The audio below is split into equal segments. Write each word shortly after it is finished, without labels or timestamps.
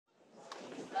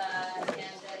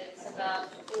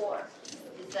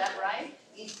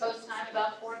East Coast time,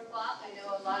 about 4 o'clock. I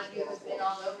know a lot of you have been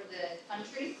all over the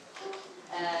country,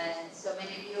 and so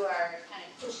many of you are kind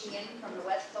of pushing in from the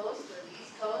West Coast, or the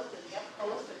East Coast, or the Up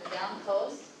Coast, or the Down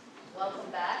Coast.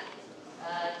 Welcome back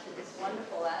to this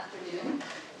wonderful afternoon.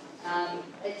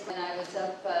 It's when I was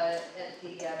up at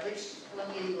the British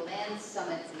Columbian Land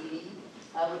Summit meeting,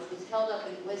 which was held up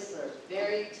in Whistler,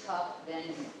 very tough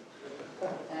venue.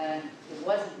 It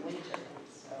wasn't winter,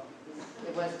 so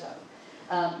it was tough.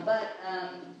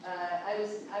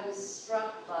 I was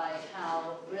struck by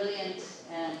how brilliant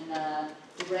and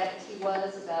direct he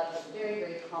was about a very,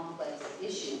 very complex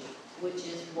issue, which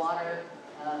is water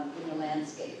in the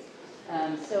landscape.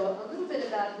 So a little bit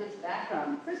about his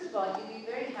background. First of all, you'd be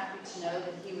very happy to know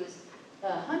that he was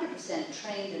 100%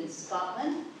 trained in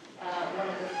Scotland, one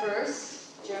of the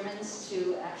first Germans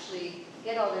to actually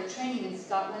get all their training in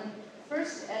Scotland,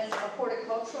 first as a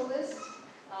horticulturalist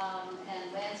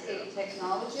and landscape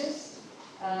technologist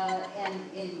and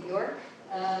in York,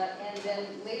 and then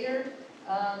later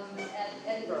at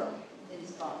Edinburgh in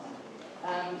Scotland.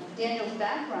 Daniel's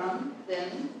background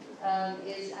then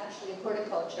is actually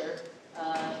horticulture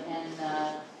and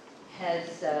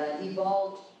has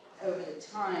evolved over the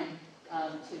time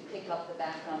to pick up the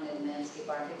background in landscape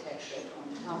architecture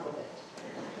on top of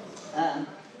it.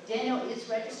 Daniel is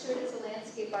registered as a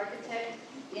landscape architect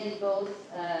in both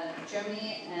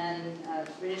Germany and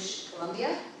British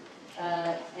Columbia,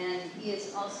 and he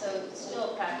is also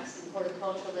still a practicing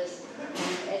horticulturalist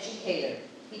and educator.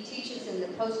 He teaches in the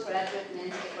postgraduate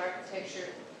landscape architecture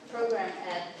program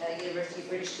at University of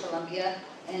British Columbia,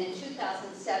 and in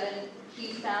 2007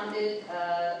 he founded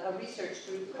a research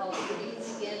group called Green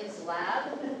Skins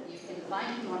Lab. You can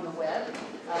find him on the web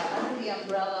under the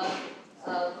umbrella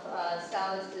of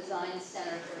Sal's Design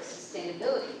Center for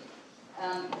Sustainability.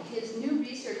 His new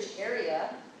research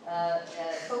area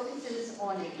focuses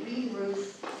on a green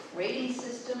roof rating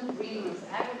system, green roof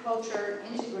agriculture,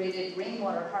 integrated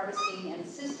rainwater harvesting, and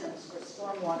systems for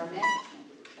stormwater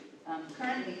management.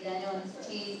 Currently, Daniel and his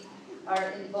team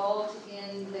are involved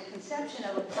in the conception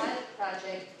of a pilot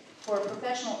project for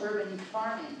professional urban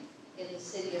farming in the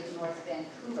city of North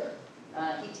Vancouver.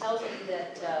 He tells me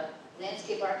that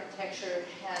landscape architecture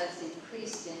has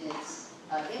increased in its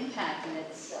impact and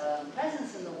its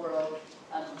presence in the world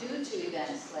due to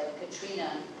events like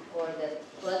Katrina or the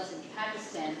floods in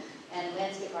Pakistan, and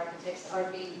landscape architects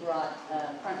are being brought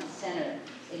front and center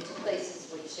into places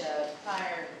which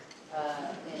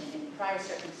in prior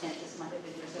circumstances might have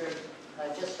been reserved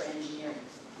just for engineering.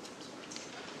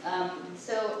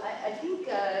 So I think,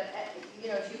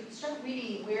 if you start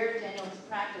reading where Daniel has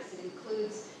practiced, it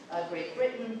includes Great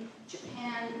Britain,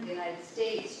 Japan, the United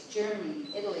States, Germany,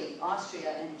 Italy,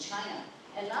 Austria, and China.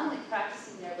 And not only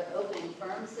practicing there, but opening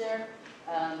firms there,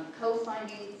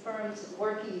 co-finding firms,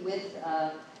 working with,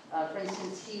 for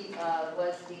instance, he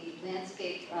was the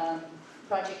landscape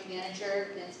project manager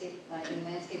in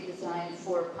landscape design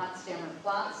for Potsdamer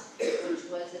Platz, which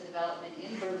was a development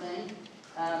in Berlin.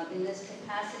 In this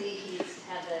capacity, he's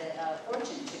had the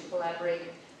fortune to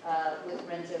collaborate with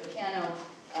Renzo Piano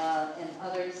and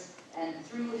others, and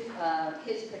through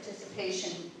his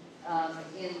participation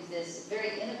in this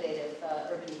very innovative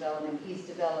urban development, he's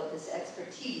developed this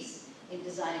expertise in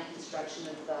design and construction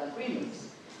of green roofs.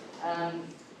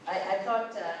 I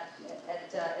thought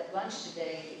at lunch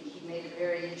today, he made a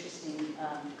very interesting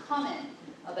comment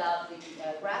about the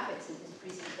graphics in his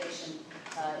presentation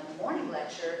in the morning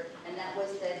lecture, and that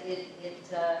was that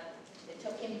it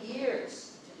took him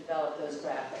years to develop those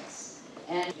graphics.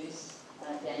 And introduce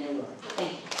Daniel Roehr.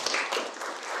 Thank you.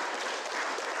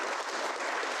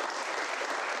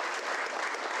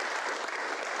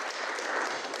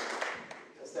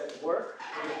 Does that work?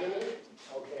 Can you hear me?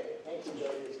 Okay. Thank you,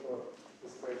 Jody, for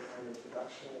this great kind of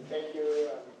introduction. And thank you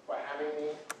for having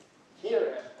me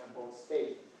here at Ball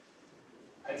State.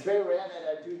 It's very rare that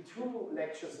I do 2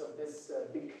 lectures of this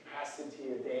big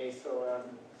capacity a day, so I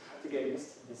have to get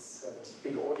used to this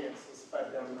big audiences.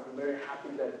 But I'm very happy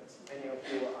that many of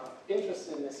you are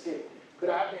interested in this field. Could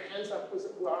I have your hands up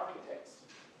who are architects?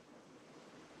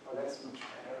 Oh, that's much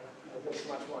better. That's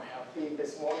much more healthy.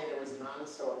 This morning there was none,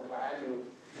 so I'm glad you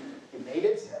made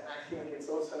it. And I think it's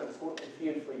also an important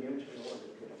field for you to know a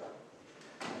little bit about.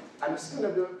 I'm just going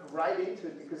to go right into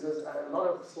it because there's a lot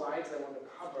of slides I want to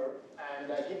cover,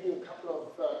 and I give you a couple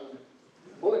of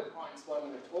bullet points what I'm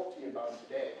going to talk to you about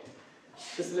today.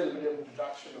 Just a little bit of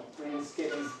introduction of green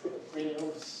skins, green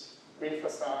roofs, green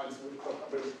facades,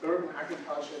 urban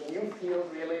agriculture, a new field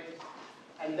really.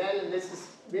 And then, and this is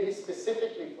really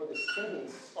specifically for the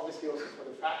students, obviously also for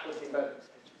the faculty, but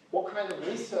what kind of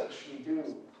research we do,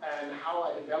 and how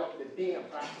I developed it, being a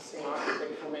practicing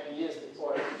architect for many years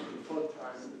before I went to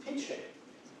full-time teaching,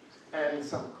 and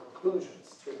some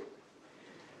conclusions too.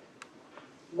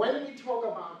 When we talk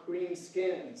about green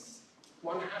skins,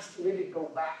 one has to really go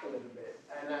back a little bit,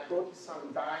 and I brought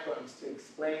some diagrams to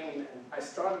explain, and I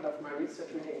started off my research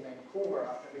really in Vancouver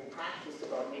after having practiced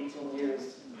about 18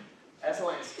 years as a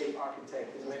landscape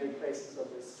architect in many places of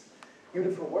this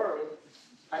beautiful world.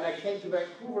 And I came to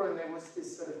Vancouver, and there was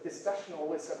this sort of discussion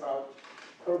always about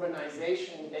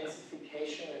urbanization,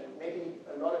 densification, and maybe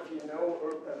a lot of you know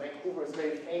Vancouver is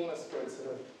very famous for its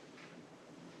sort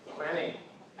of planning.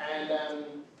 And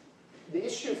the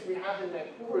issues we have in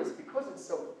Vancouver is because it's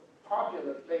so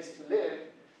popular place to live,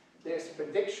 there's a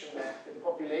prediction that the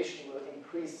population will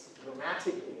increase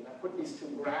dramatically. And I put these two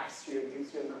graphs here, it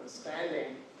gives you an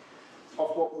understanding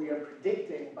of what we are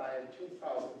predicting by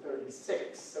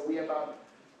 2036. So we have about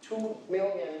 2.2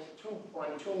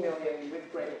 million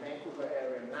with Greater Vancouver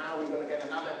area. Now we're going to get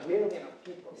another million of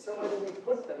people. So where do we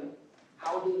put them?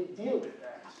 How do we deal with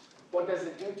that? What does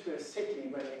it do to a city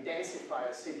when we densify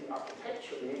a city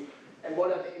architecturally? And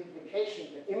what are the implications,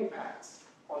 the impacts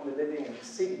on the living in the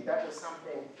city? That was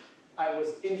something I was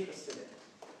interested in.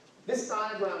 This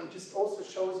diagram just also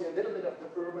shows you a little bit of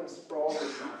the urban sprawl we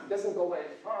have. It doesn't go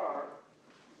very far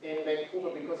in Vancouver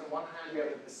because on one hand we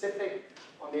have the Pacific,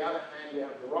 on the other hand we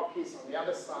have the Rockies on the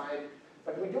other side,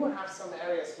 but we do have some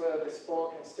areas where the sprawl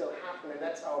can still happen, and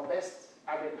that's our best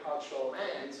agricultural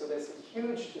land, so there's a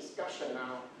huge discussion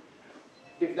now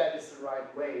if that is the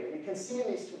right way. And you can see in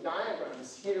these two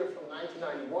diagrams here from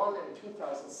 1991 and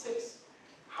 2006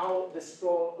 how the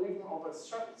sprawl, even over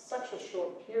such a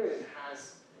short period,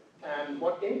 has,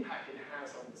 what impact it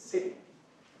has on the city.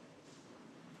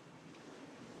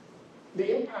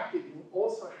 The impact it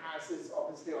also has is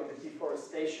obviously on the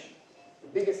deforestation, the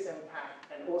biggest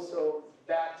impact, and also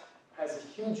that has a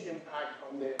huge impact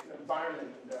on the environment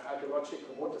and the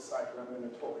hydrological water cycle I'm going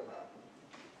to talk about.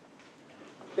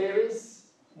 There is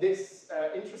this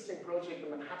interesting project,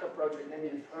 the Manhattan Project, maybe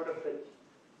you've heard of it,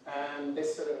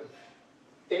 this sort of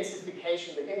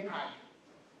densification, the impact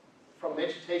from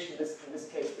vegetation, in this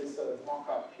case, this sort of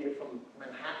mock-up here from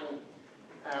Manhattan,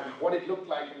 what it looked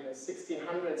like in the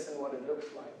 1600s and what it looks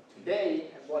like today,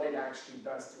 and what it actually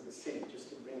does to the city, just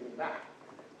to bring you back.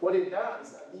 What it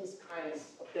does are these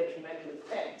kinds of detrimental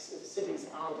effects if cities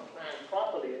aren't planned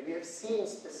properly. And we have seen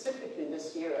specifically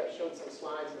this year, I showed some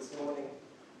slides this morning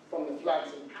from the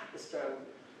floods in Pakistan,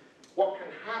 what can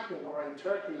happen, or in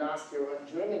Turkey last year, or in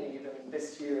Germany even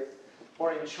this year,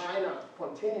 or in China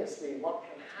continuously, what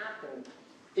can happen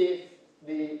if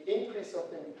the increase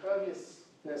of the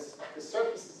imperviousness of the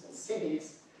surfaces in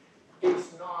cities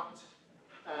is not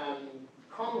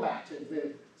combated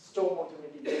with stormwater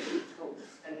mitigation tools.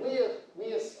 And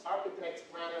we as architects,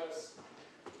 planners,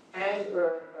 and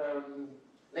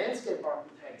landscape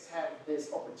architects have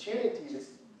this opportunity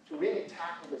to really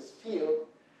tackle this field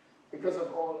because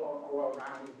of all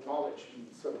around knowledge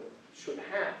we sort of should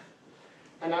have.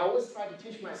 And I always try to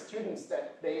teach my students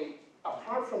that they,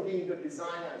 apart from being good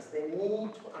designers, they need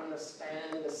to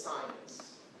understand the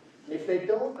science. And if they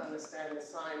don't understand the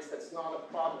science, that's not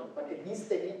a problem, but at least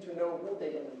they need to know who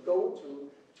they're going to go to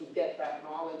get that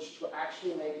knowledge to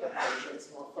actually make the projects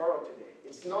more thorough today.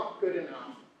 It's not good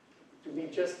enough to be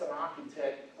just an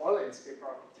architect or landscape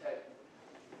architect,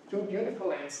 do beautiful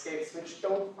landscapes which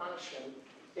don't function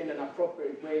in an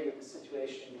appropriate way with the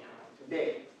situation we have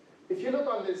today. If you look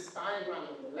on this diagram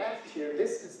on the left here,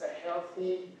 this is a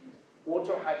healthy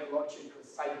water hydrological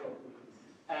cycle.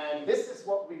 And this is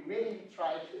what we really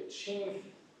try to achieve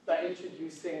by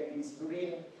introducing these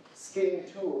green skin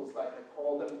tools, like I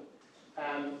call them,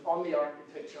 on the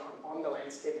architecture, on the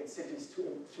landscape in cities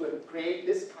to create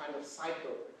this kind of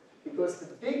cycle. Because the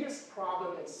biggest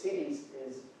problem in cities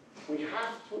is we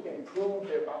have to improve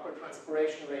their buffer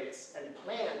transpiration rates, and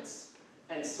plants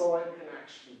and soil can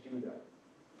actually do that.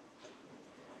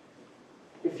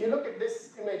 If you look at this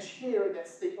image here,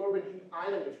 that's the urban heat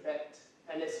island effect.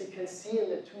 And as you can see in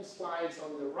the two slides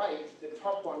on the right, the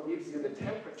top one gives you the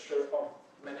temperature of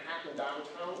Manhattan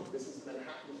downtown. This is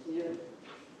Manhattan here,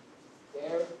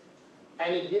 there.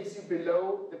 And it gives you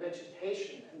below the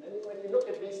vegetation. And then when you look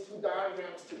at these two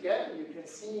diagrams together, you can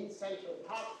see Central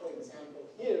Park, for example,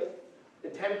 here, the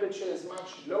temperature is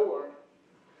much lower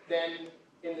than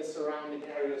in the surrounding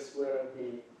areas where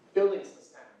the buildings are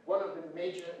standing. One of the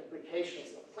major implications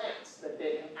of plants, that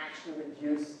they can actually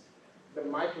reduce the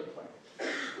microclimate.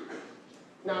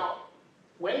 Now,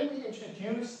 when we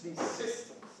introduce these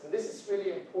systems, and this is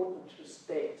really important to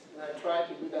state, and I tried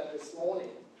to do that this morning,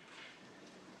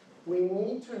 we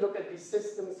need to look at these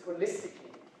systems holistically.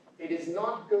 it is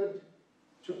not good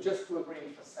to just do a green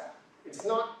facade. It's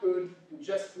not good to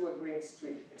just do a green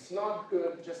street. It's not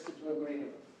good just to do a green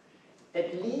roof.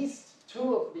 At least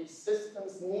two of these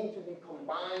systems need to be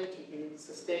combined to be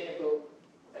sustainable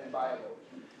and viable.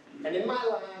 And in my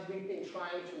lab, we've been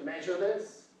trying to measure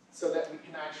this so that we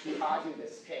can actually argue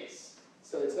this case.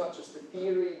 So it's not just a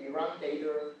theory, we run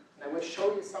data, and I will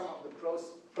show you some of the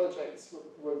projects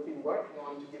we've been working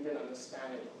on to give you an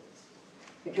understanding of this.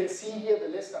 You can see here the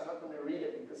list. I'm not going to read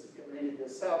it because you can read it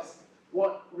yourselves,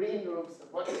 what green roofs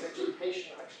and what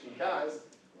vegetation actually does.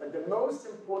 But the most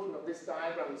important of this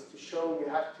diagram is to show you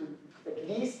have to at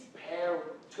least pair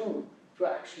two to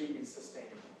actually be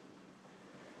sustainable.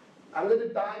 I'm going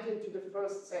to dive into the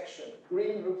first section,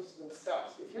 green roofs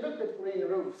themselves. If you look at green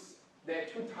roofs, there are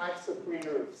two types of green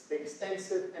roofs, the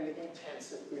extensive and the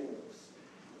intensive green roofs.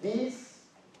 These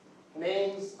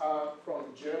names are from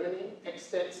Germany,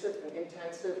 extensive and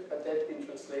intensive, but they've been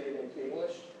translated into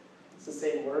English. It's the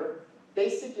same word.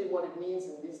 Basically what it means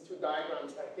in these two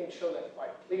diagrams, I think, show that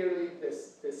quite clearly.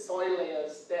 The soil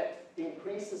layer's depth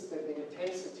increases with the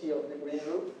intensity of the green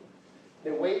roof.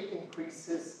 The weight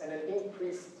increases, and an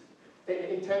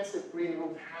intensive green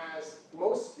roof has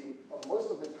mostly, or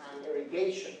most of the time,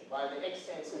 irrigation, while the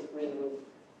extensive green roof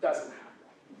doesn't have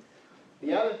that.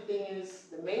 The other thing is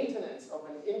the maintenance of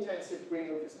an intensive green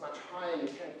roof is much higher. You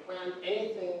can plant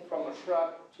anything from a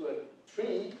shrub to a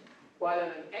tree, while in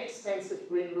an extensive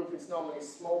green roof, it's normally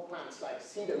small plants like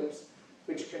sedums,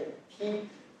 which can keep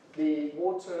the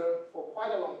water for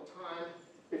quite a long time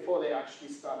before they actually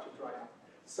start to dry up.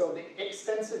 So the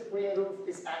extensive green roof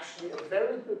is actually a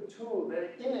very good tool, very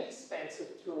inexpensive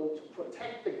tool to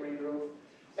protect the green roof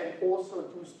and also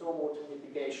do stormwater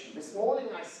mitigation. This morning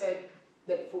I said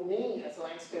that for me, as a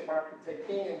landscape architect,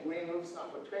 being in green roofs now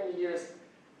for 20 years,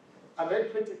 I'm very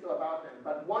critical about them.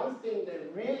 But one thing they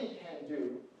really can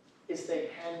do is they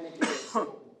can mitigate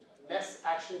stormwater. That's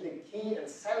actually the key and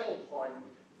selling point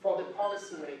for the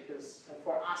policymakers and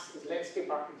for us as landscape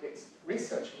architects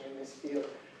researching in this field,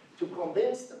 to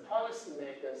convince the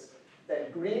policymakers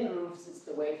that green roofs is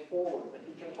the way forward. But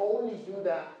you can only do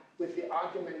that with the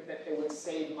argument that they will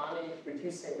save money,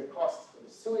 reducing the costs for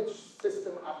the sewage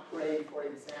system upgrade, for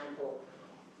example,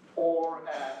 or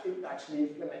actually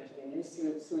implementing a new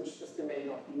sewage system may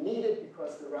not be needed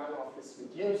because the runoff is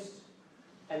reduced.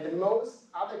 And the most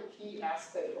other key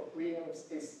aspect of green roofs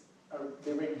is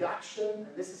the reduction,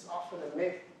 and this is often a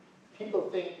myth. People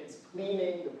think it's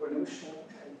cleaning the pollution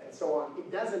and so on. It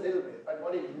does a little bit, but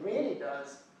what it really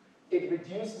does, it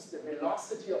reduces the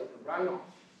velocity of the runoff.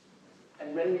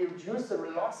 And when we reduce the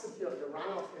velocity of the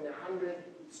runoff in a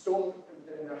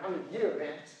 100-year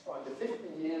event, or in the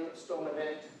 50-year storm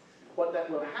event, what that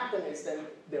will happen is then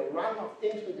the runoff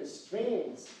into the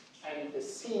streams and the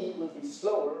sea will be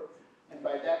slower, and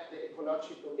by that the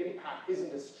ecological impact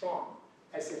isn't as strong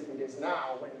as it is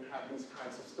now when you have these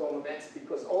kinds of storm events,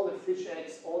 because all the fish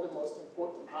eggs, all the most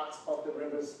important parts of the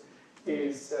rivers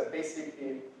is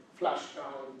basically flushed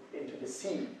down into the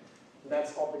sea. And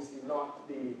that's obviously not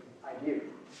the idea.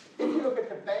 If you look at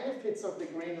the benefits of the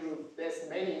green roof, there's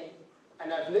many,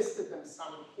 and I've listed them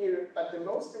some here, but the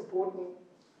most important,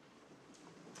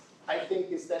 I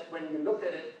think, is that when you look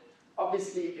at it,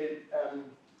 obviously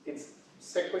it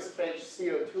sequestrates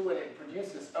CO2 and it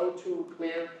produces O2,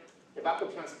 clear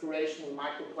evapotranspiration,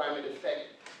 microclimate effect.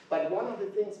 But one of the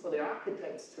things for the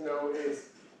architects to know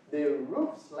is the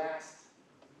roofs last,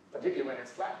 particularly when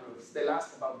it's flat roofs, they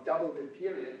last about double the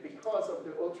period because of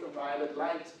the ultraviolet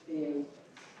light being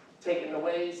taken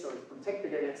away, so it's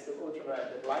protected against the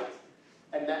ultraviolet light,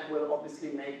 and that will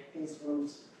obviously make these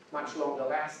roofs much longer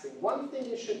lasting. One thing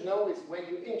you should know is when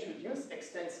you introduce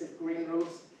extensive green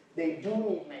roofs, they do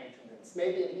need maintenance.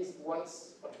 Maybe at least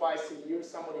once or twice a year,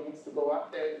 somebody needs to go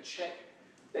up there and check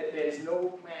that there's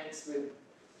no plants with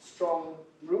strong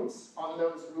roots on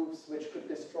those roofs which could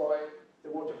destroy the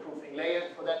waterproofing layer.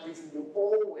 For that reason, you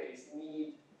always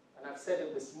need, and I've said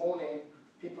it this morning,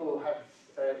 people have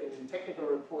in technical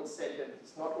reports said that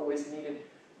it's not always needed.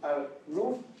 A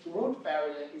root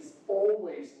barrier is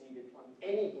always needed on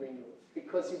any green roof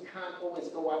because you can't always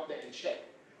go up there and check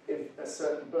if a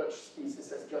certain birch species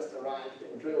has just arrived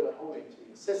and drilled a hole into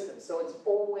your system. So it's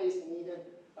always needed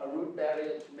a root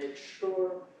barrier to make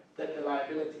sure that the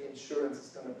liability insurance is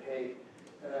going to pay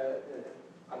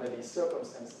under these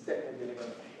circumstances. Definitely they're going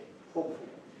to pay, hopefully.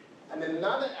 And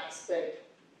another aspect,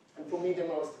 and for me the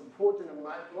most important, and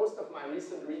most of my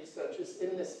recent research is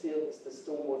in this field, is the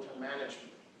stormwater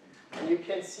management. And you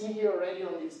can see here already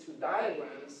on these two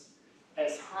diagrams,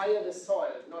 as higher the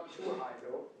soil, not too high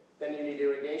though, then you need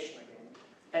irrigation again,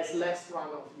 as less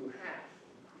runoff you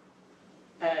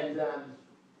have. And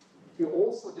he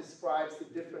also describes the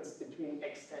difference between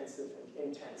extensive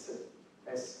and intensive,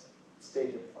 as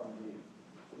stated on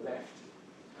the left.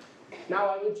 Now,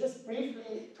 I will just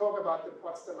briefly talk about the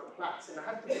Potsdamer Platz, and I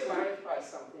have to clarify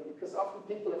something, because often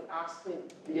people have asked me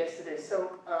yesterday,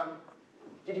 so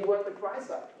did you work with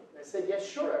Dreisaitl? And I said, yes,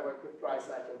 sure, I work with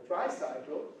Dreisaitl.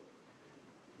 Dreisaitl,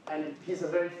 and he's a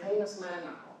very famous man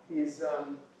now. He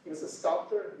was a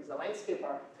sculptor, he's a landscape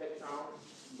architect now,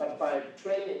 but by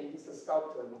training, he's a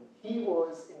sculptor. He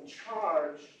was in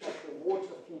charge of the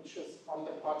water features on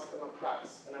the Potsdamer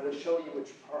Platz, and I will show you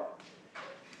which part.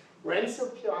 Renzo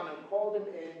Piano called him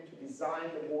in to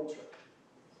design the water.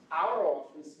 Our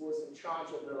office was in charge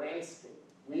of the landscape.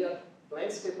 We are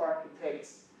landscape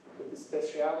architects with the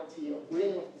speciality of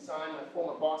green roof design. My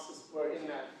former bosses were in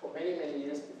that for many, many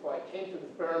years before I came to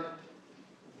the firm,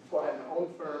 before I had my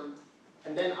own firm.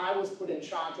 And then I was put in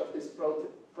charge of this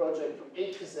project from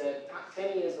A to Z.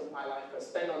 10 years of my life I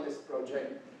spent on this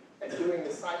project and doing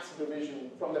the site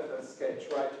supervision from the first sketch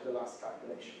right to the last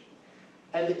calculation.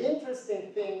 And the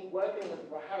interesting thing working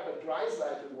with Roehr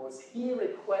Dreisaitl was he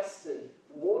requested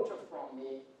water from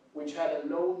me which had a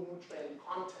low nutrient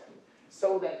content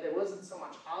so that there wasn't so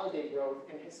much algae growth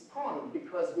in his pond,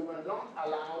 because we were not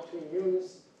allowed to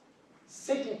use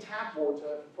city tap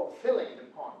water for filling the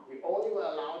pond. We only were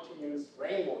allowed to use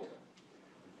rainwater.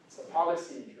 It's a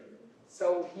policy in Germany.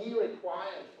 So he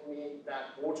required for me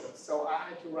that water. So I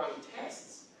had to run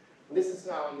tests. And this is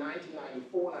now in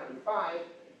 1994, 95.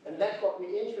 And that got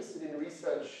me interested in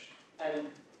research and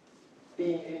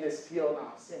being in this field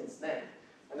now since then.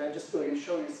 And I'm just going to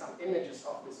show you some images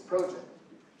of this project.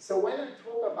 So when I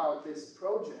talk about this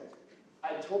project,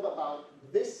 I talk about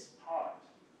this part.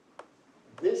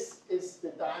 This is the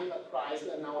Daimler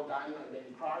Chrysler, now Daimler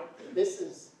Main Park. This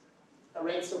is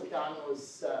Renzo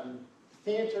Piano's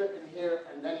theater in here,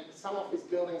 and then some of his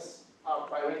buildings are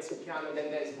by Renzo Piano. Then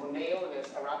there's Moneo, there's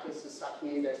Arato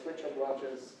Sasaki, there's Richard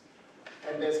Rogers,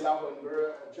 and there's Lau and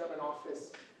Roehr, a German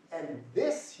office. And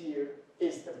this here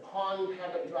is the pond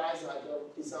Herbert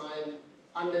Dreisaitl designed.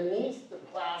 Underneath the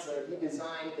plaza, he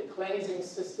designed the cleansing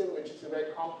system, which is a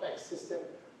very complex system,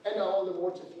 and all the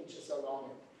water features along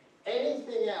it.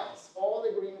 Anything else, all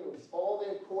the green roofs, all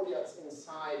the courtyards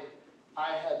inside,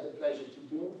 I had the pleasure to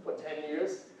do for 10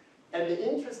 years. And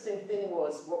the interesting thing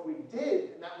was what we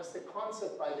did, and that was the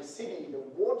concept by the city, the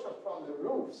water from the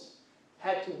roofs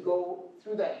had to go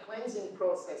through that cleansing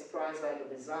process, Dreisaitl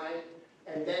design,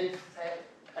 and then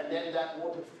that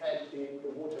water fed the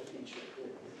water feature.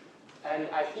 And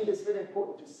I think it's really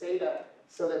important to say that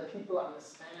so that people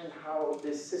understand how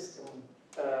this system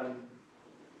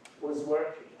was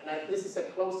working. And this is a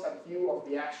close-up view of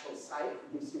the actual site,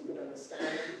 so you could understand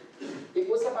it. It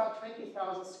was about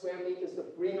 20,000 square meters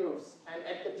of green roofs. And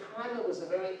at the time, it was a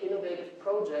very innovative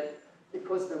project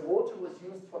because the water was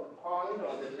used for the pond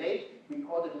or the lake. We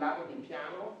called it Lago di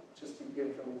Piano, just to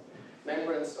give them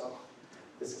remembrance of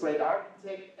this great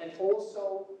architect. And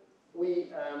also,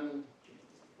 we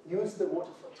used the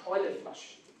water for toilet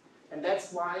flushing. And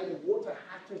that's why the water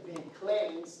had to be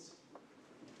cleansed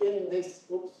in this,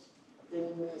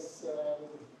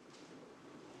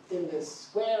 in this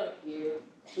square here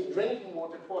to drinking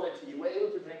water quality. You were able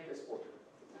to drink this water.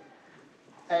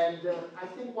 And I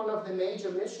think one of the major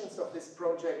missions of this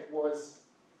project was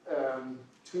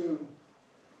to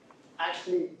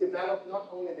actually develop not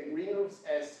only the green roofs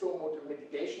as stormwater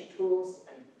mitigation tools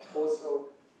and also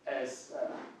as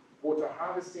water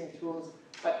harvesting tools,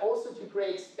 but also to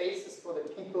create spaces for the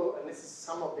people, and this is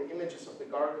some of the images of the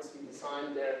gardens we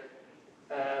designed there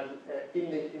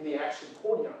in the actual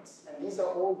courtyards. And these are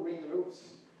all green roofs,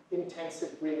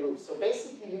 intensive green roofs. So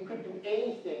basically you could do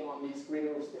anything on these green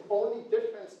roofs. The only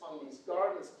difference on these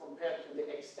gardens compared to the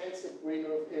extensive green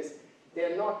roof is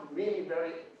they're not really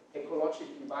very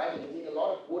ecologically viable. You need a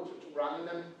lot of water to run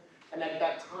them. And at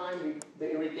that time, the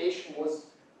irrigation was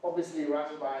obviously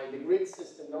run by the grid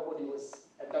system. Nobody was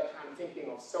at that time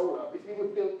thinking of solar. If you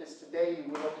would build this today,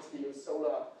 you would obviously use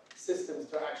solar systems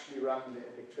to actually run the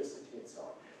electricity and so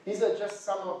on. These are just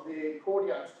some of the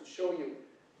courtyards to show you.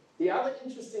 The other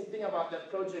interesting thing about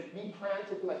that project, we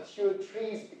planted mature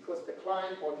trees because the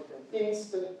client wanted an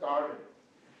instant garden.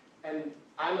 And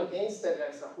I'm against that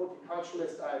as a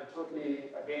horticulturalist. I'm totally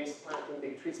against planting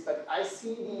big trees, but I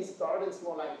see these gardens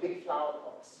more like big flower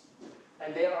pots.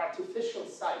 And they are artificial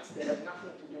sites. They have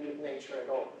nothing to do with nature at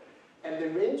all. And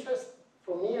the interest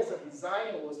for me as a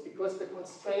designer was because the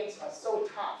constraints are so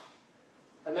tough.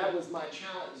 And that was my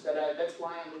challenge. That's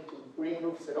why I'm into green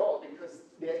roofs at all, because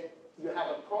you have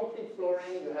a concrete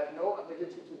flooring, you have no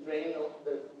ability to drain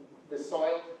the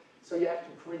soil. So you have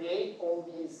to create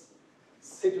all these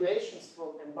situations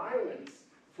for environments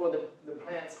for the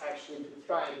plants actually to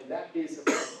thrive, and that is a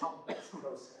very complex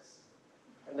process,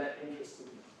 and that interested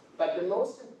me. But the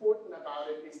most important about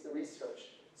it is the research.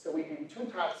 So we do two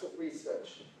types of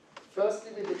research.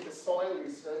 Firstly, we did the soil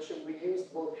research, and we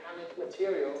used volcanic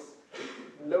materials,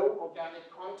 low organic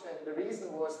content. The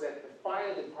reason was that the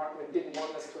fire department didn't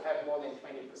want us to have more than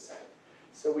 20%.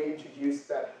 So we introduced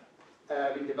that.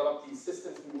 We developed these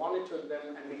systems, we monitored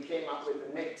them, and we came up with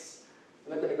a mix.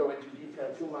 I'm not going to go into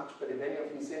detail too much, but if any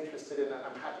of you is interested in that,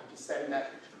 I'm happy to send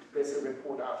that. There's a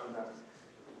report out on that.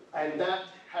 And that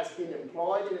has been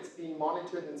employed, and it's been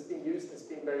monitored, and it's been used, and it's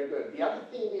been very good. The other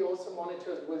thing we also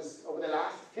monitored was, over the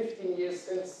last 15 years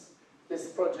since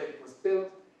this project was built,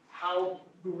 how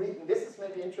green, this is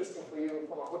maybe interesting for you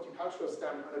from a horticultural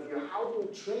standpoint of view, how do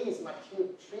mature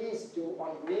trees do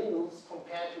on green roofs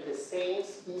compared to the same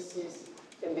species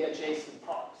in the adjacent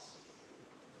parks?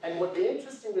 And what the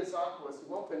interesting result was,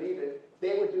 you won't believe it,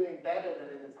 they were doing better than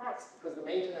in the parks because the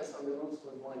maintenance on the roofs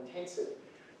was more intensive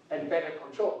and better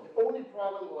controlled. The only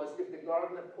problem was if the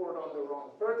gardener poured on the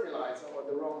wrong fertilizer or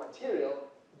the wrong material,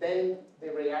 then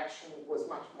the reaction was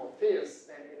much more fierce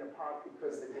than in a park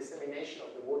because the dissemination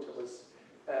of the water was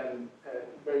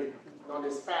not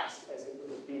as fast as it would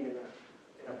have been in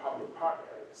a public park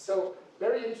area. So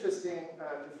very interesting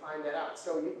to find that out.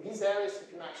 So these areas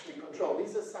you can actually control.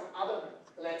 These are some other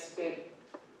landscape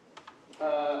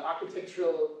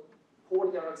architectural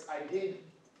courtyards I did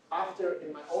after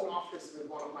in my own office with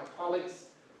one of my colleagues.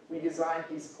 We designed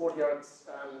these courtyards.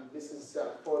 This is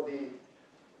for the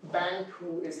bank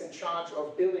who is in charge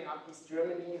of building up East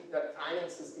Germany, that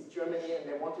finances East Germany, and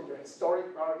they wanted a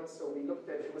historic garden, so we looked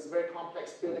at, it was a very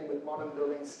complex building with modern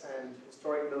buildings and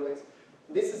historic buildings.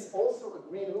 This is also a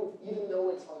green roof, even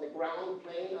though it's on the ground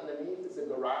plane underneath is a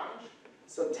garage,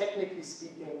 so technically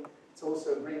speaking, it's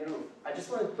also a green roof. I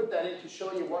just wanted to put that in to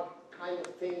show you what kind of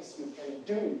things you can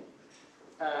do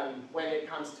when it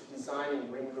comes to designing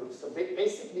green roofs. So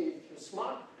basically, if you're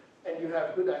smart, and you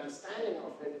have good understanding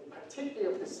of it,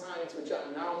 particularly of the science which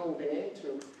I'm now moving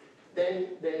into, then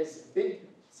there's big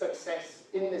success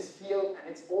in this field,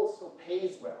 and it also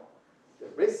pays well. The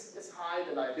risk is high,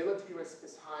 the liability risk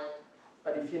is high,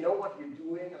 but if you know what you're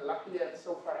doing, and luckily I've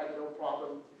so far had no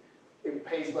problem, it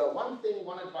pays well. One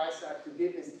advice I have to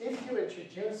give is if you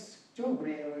do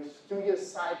green roofs, do your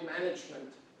site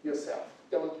management yourself.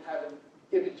 Don't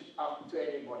give it up to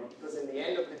anybody, because in the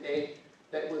end of the day,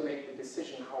 that will make the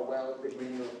decision how well the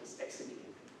green roof is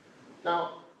executed.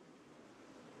 Now,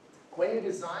 when you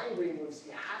design green roofs,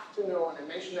 you have to know, and I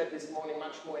mentioned that this morning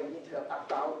much more in detail,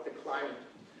 about the climate.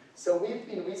 So we've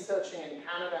been researching in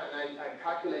Canada, and I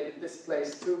calculated this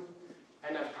place too,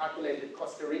 and I've calculated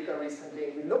Costa Rica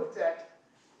recently. We looked at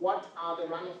what are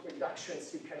the runoff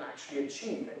reductions you can actually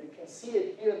achieve. And you can see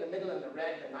it here in the middle in the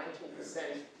red, the 19%.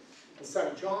 In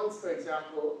St. John's, for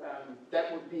example,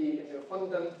 that would be in the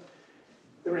Woollen,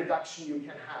 the reduction you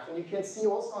can have. And you can see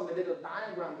also on the little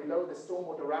diagram below the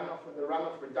stormwater runoff and the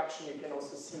runoff reduction, you can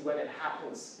also see when it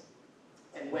happens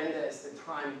and when there's the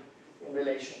time in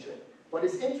relation to it. What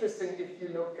is interesting, if you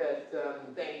look at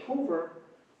Vancouver,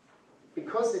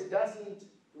 because it doesn't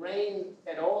rain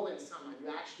at all in summer,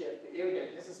 you actually have to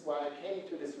irrigate. This is why I came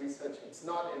to this research. It's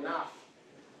not enough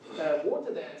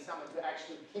water there in summer to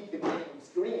actually keep the green roofs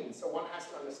green. So one has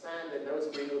to understand that those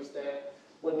green roofs there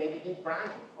will maybe be brown,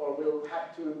 or you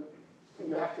have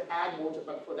to add water,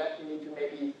 but for that you need to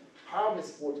maybe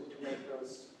harvest water to make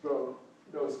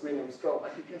those green roofs grow.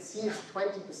 But you can see it's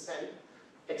 20%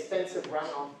 extensive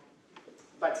runoff,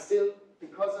 but still,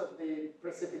 because of the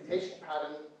precipitation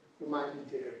pattern, you might need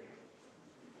to irrigate.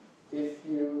 If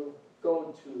you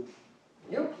go to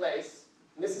your place,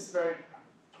 and this is very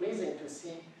pleasing to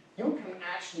see, you can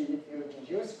actually, if you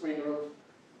reduce green roof,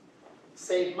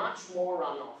 save much more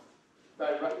runoff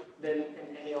than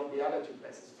in any of the other two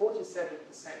places,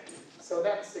 47%. So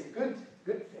that's a good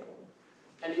thing.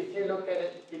 And if you look at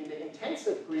it in the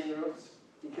intensive green roofs,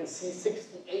 you can see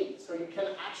 68. So you can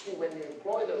actually, when you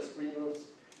employ those green roofs,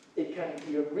 it can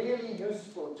be a really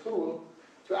useful tool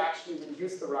to actually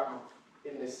reduce the runoff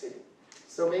in the city.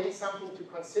 So maybe something to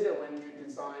consider when you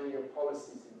design your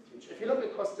policies in the future. If you look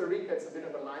at Costa Rica, it's a bit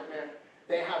of a nightmare.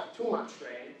 They have too much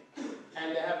rain,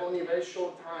 and they have only a very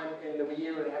short time in the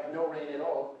year where they have no rain at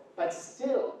all. But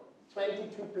still,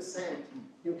 22%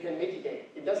 you can mitigate.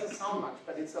 It doesn't sound much,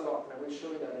 but it's a lot, and I will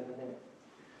show you that in a minute.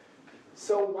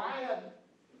 So why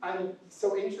I'm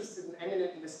so interested and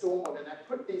eminent in the stormwater, and I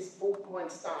put these 4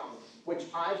 points down, which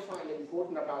I find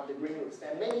important about the green roofs.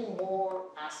 There are many more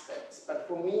aspects, but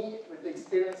for me, with the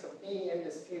experience of being in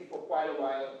this field for quite a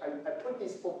while, I put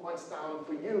these 4 points down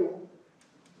for you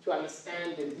to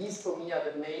understand that these, for me, are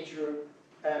the major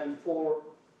 4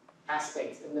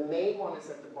 aspects. And the main one is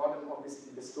at the bottom, obviously,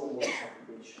 the stormwater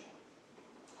segregation.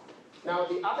 Now,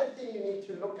 the other thing you need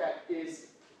to look at is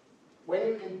when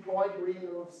you employ green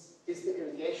roofs is the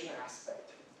irrigation aspect.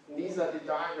 And these are the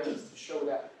diagrams to show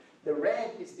that. The red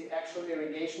is the actual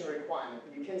irrigation requirement.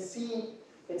 You can see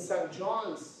in St.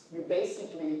 John's, you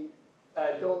basically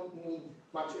don't need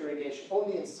much irrigation,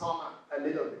 only in summer a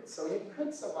little bit. So you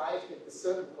could survive with a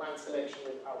certain plant selection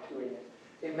without doing it.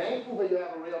 In Vancouver, you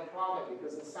have a real problem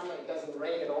because in summer it doesn't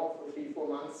rain at all for 3-4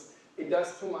 months. It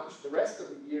does too much the rest of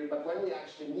the year, but when we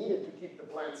actually need it to keep the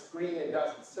plants green, it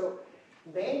doesn't. So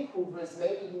Vancouver is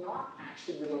maybe not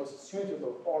actually the most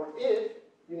suitable, or if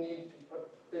you need to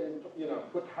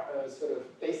put sort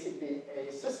of basically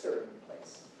a cistern in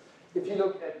place. If you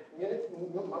look at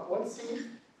Muncie,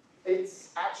 it's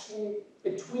actually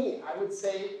between. I would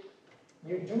say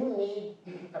you do need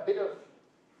a bit of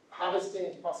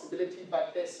harvesting possibility,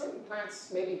 but there's certain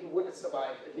plants maybe who would have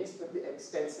survived, at least with the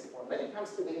extensive one. When it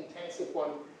comes to the intensive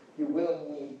one, you will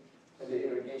need the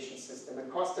irrigation system. In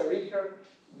Costa Rica,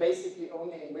 basically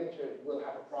only in winter will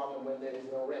have a problem when there is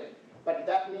no rain. But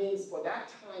that means for that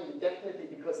time, you definitely,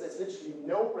 because there's literally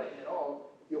no rain at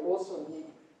all, you also need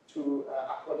to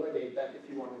accommodate that if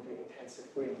you want to do intensive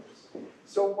greenhouse.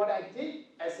 So what I did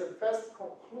as a first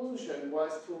conclusion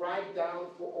was to write down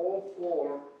for all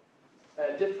 4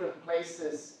 different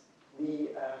places the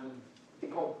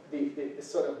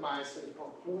sort of my sort of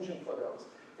conclusion for those.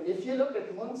 And if you look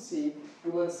at Muncie,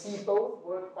 you will see both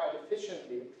work quite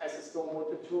efficiently as a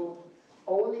stormwater tool.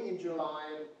 Only in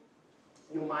July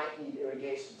you might need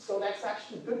irrigation. So that's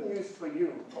actually good news for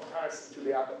you in comparison to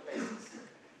the other places.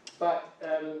 But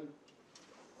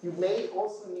you may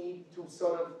also need to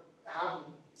sort of have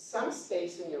some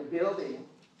space in your building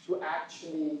to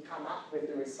actually come up with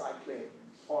the recycling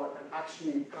and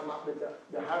actually come up with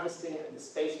the harvesting and the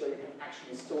space where you can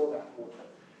actually store that water.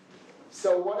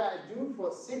 So what I do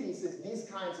for cities is these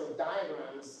kinds of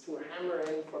diagrams to hammer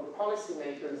in for the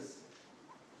policymakers.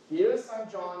 Here's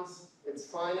St. John's, it's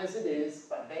fine as it is,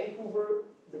 but Vancouver,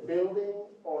 the building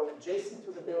or adjacent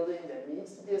to the building, there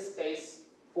needs to be a space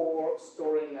for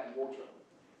storing that water.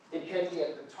 It can be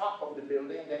at the top of the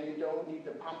building, then you don't need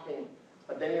the pumping,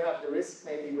 but then you have the risk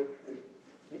maybe with the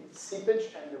seepage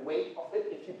and the weight of it.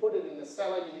 If you put it in the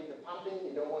cellar, you need the pumping,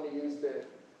 you don't want to use the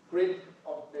grid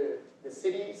of the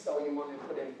city, so you want to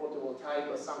put in photovoltaic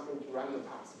or something to run the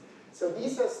pumps. So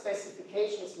these are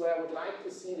specifications where I would like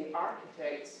to see the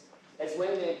architects, as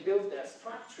when they build their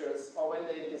structures or when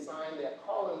they design their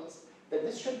columns, that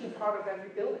this should be part of every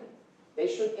building. They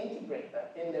should integrate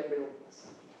that in their buildings.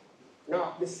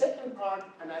 Now, the second part,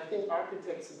 and I think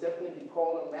architects definitely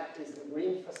call on that, is the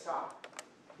green facade.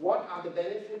 What are the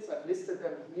benefits? I've listed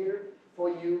them here for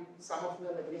you, some of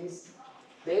them at least.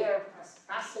 They are a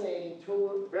fascinating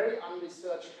tool, very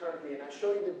unresearched currently, and I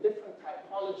show you the different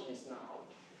typologies now.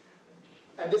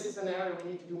 And this is an area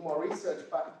we need to do more research,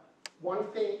 but one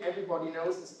thing everybody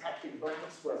knows is Patrick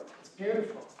Blank's work. It's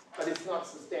beautiful, but it's not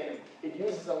sustainable. It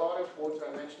uses a lot of water,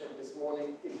 I mentioned it this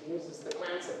morning. It uses the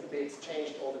plants have to be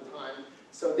exchanged all the time.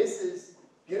 So this is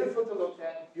beautiful to look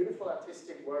at, beautiful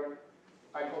artistic work.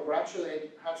 I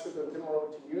congratulate Hatsuko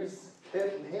Dimoro to use him,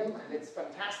 and it's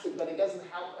fantastic, but it doesn't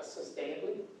help us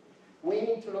sustainably. We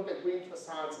need to look at green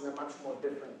facades in a much more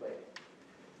different way.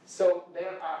 So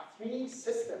there are 3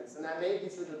 systems, and I made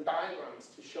these little diagrams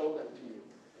to show them to you.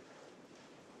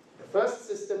 The first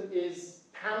system is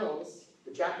panels.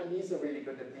 The Japanese are really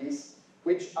good at these,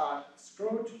 which are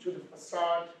screwed to the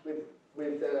facade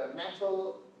with a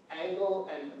metal angle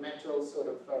and a metal sort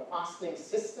of fastening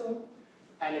system.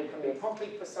 And it can be a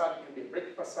concrete facade, it can be a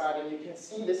brick facade, and you can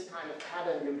see this kind of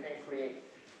pattern you can create.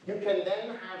 You can then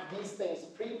have these things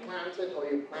pre-planted or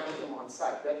you plant them on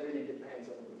site. That really depends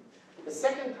on you. The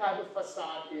second type of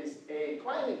facade is a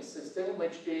climbing system,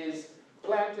 which is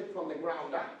planted from the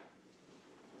ground up.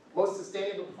 Most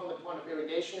sustainable from the point of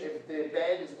irrigation. If the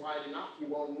bed is wide enough, you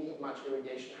won't need much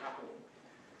irrigation happening.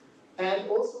 And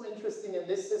also interesting in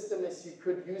this system is you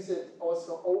could use it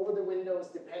also over the windows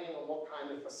depending on what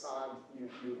kind of facade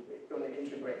you're going to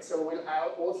integrate. So we'll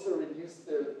also reduce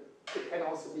it can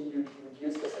also be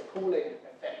used as a cooling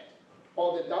effect.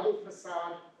 Or the double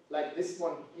facade, like this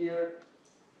one here,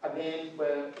 again,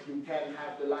 where you can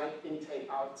have the light intake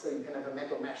out so you can have a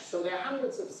metal mesh. So there are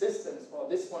hundreds of systems, or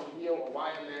this one here, or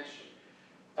wire mesh,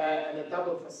 and a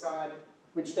double facade,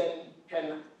 which then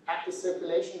can act as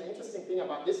circulation. The interesting thing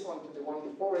about this one to the one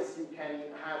before is you can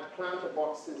have planter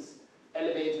boxes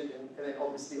elevated and then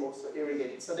obviously also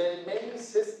irrigated. So there are many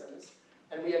systems,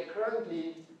 and we are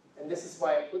currently, and this is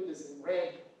why I put this in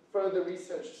red, further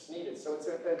research is needed. So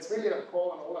it's really a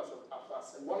call on all of us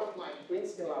us. And one of my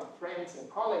Greenskill Lab friends and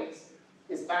colleagues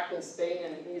is back in Spain,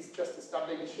 and he's just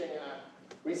establishing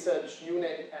a research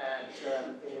unit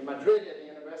in Madrid at the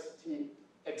university,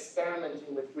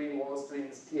 experimenting with green walls, doing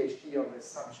his PhD on this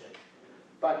subject.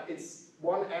 But it's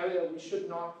one area we should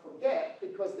not forget,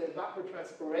 because the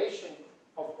evapotranspiration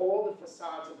of all the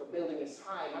facades of a building is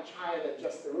high, much higher than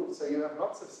just the roof. So you have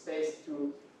lots of space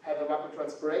to have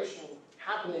evapotranspiration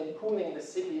happening, cooling the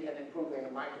city and improving the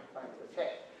microclimate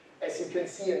effect. As you can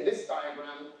see in this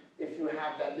diagram, if you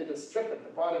have that little strip at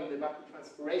the bottom, the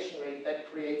evapotranspiration rate,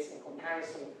 that creates, in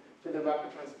comparison to the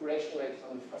evapotranspiration rates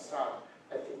on the facade,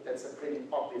 I think that's a pretty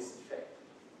obvious effect.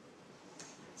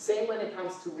 Same when it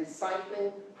comes to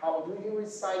recycling. How do you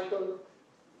recycle?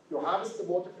 You harvest the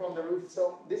water from the roof.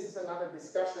 So this is another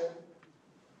discussion.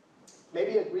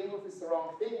 Maybe a green roof is the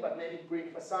wrong thing, but maybe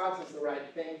green facades is the right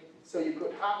thing. So you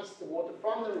could harvest the water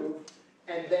from the roof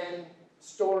and then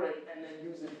store it and then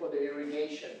use it for the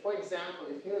irrigation. For example,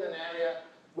 if you're in an area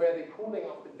where the cooling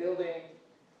of the building,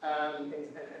 in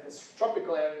a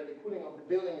tropical area, the cooling of the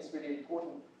building is really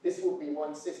important, this would be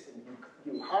one system.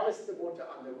 You harvest the water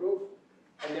on the roof,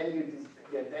 and then you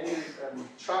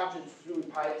charge it through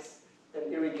pipes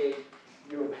and irrigate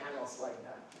your panels like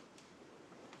that.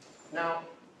 Now,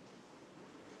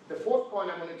 the fourth point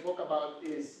I'm going to talk about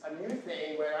is a new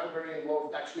thing where I'm very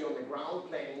involved actually on the ground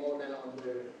plane more than on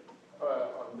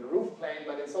the roof plane,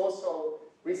 but it's also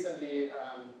recently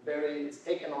it's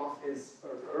taken off, is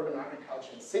urban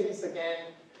agriculture in cities again.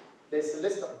 There's a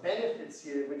list of benefits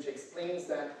here which explains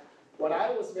that. What I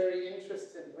was very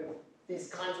interested with these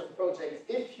kinds of projects,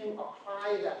 if you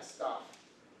apply that stuff,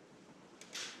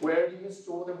 where do you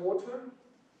store the water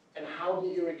and how do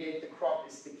you irrigate the crop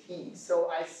is the key. So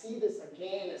I see this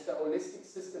again as a holistic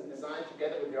system designed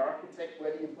together with the architect.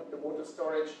 Where do you put the water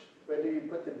storage? Where do you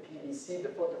put the PVC, the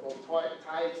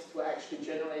photovoltaics, to actually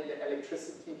generate the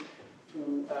electricity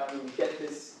to get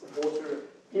this water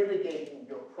irrigating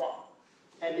your crop?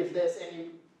 And if there's any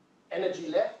energy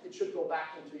left, it should go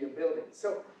back into your building.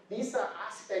 So these are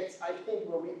aspects, I think,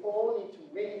 where we all need to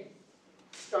really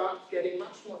start getting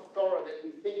much more thorough, that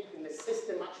we think in the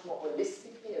system much more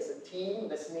holistically as a team.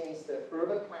 This means the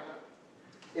urban planner,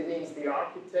 it means the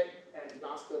architect, and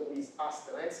last but not least us,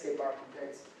 the landscape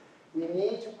architects. We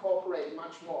need to cooperate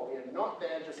much more. We are not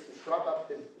there just to shrub up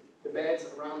the beds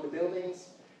around the buildings.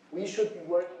 We should be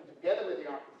working together with the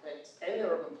architects and the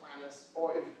urban planners,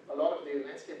 or if a lot of the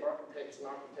landscape architects and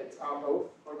architects are both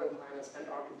urban planners and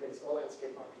architects or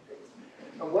landscape architects,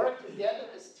 and work together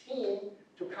as a team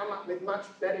to come up with much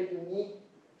better, unique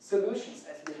solutions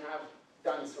as we have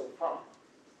done so far.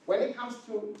 When it comes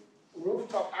to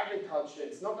rooftop agriculture,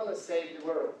 it's not going to save the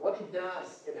world. What it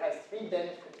does, it has three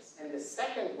benefits. And the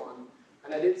second one,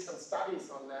 and I did some studies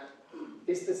on that,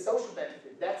 is the social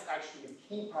benefit. That's actually the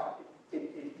key part.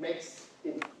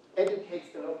 It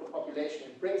educates the local population.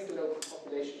 It brings the local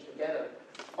population together.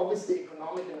 Obviously,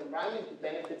 economic and environmental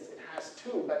benefits it has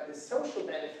too, but the social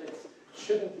benefits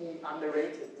shouldn't be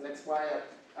underrated. And that's why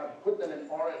I put them in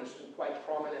orange and quite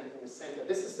prominent in the center.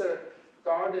 This is their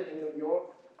garden in New York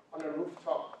on a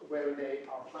rooftop where they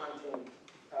are planting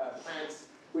plants,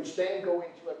 which then go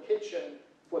into a kitchen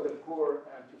for the poor,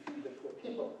 to feed the poor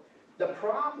people. The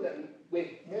problem with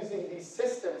using these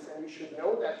systems, and you should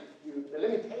know that the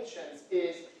limitations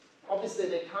is, obviously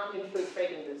they can't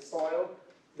infiltrate in the soil.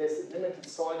 There's limited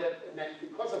soil depth, and then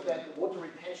because of that, the water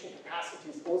retention capacity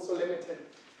is also limited.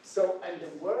 So, and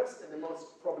the worst and the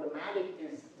most problematic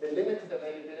is the limited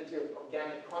availability of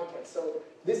organic content. So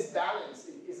this balance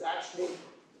is actually,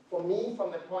 for me,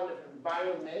 from the point of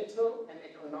environmental and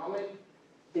economic,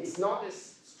 it's not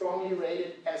as strongly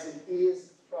rated as it is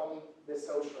from the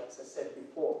social, as I said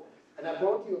before. And I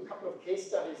brought you a couple of case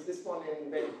studies. This one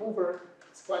in Vancouver,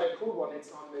 it's quite a cool one.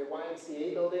 It's on the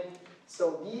YMCA building.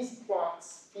 So these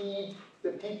plots feed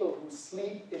the people who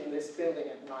sleep in this building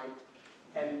at night.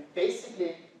 And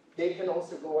basically, they can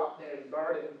also go up there and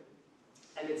garden.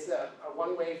 And it's a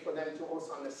one way for them to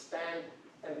also understand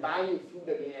and value food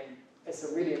again as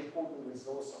a really important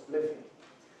resource of living.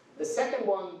 The second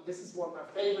one, this is one of my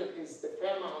favorite, is the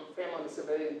Fairmount. Fairmount is a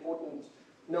very important,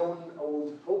 known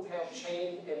old hotel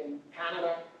chain in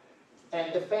Canada.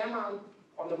 And the Fairmount,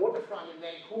 on the waterfront in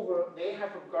Vancouver, they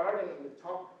have a garden on the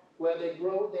top where they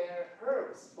grow their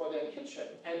herbs for their kitchen,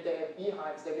 and they have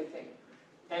beehives, everything.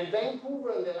 And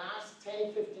Vancouver in the last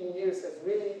 10, 15 years has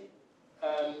really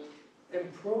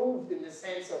improved in the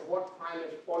sense of what kind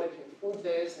of quality of food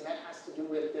there is, and that has to do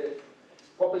with the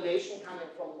population coming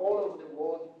from all over the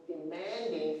world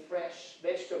demanding fresh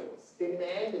vegetables,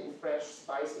 demanding fresh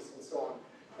spices and so on.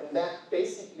 And that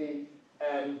basically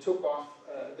took off,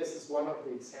 this is one of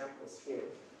the examples here.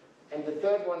 And the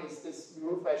third one is this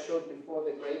roof I showed before,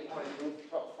 the Gray Point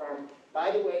rooftop farm.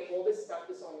 By the way, all this stuff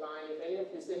is online. If any of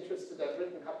you is interested, I've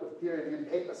written a couple of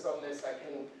peer-reviewed papers on this. I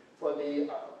can, for the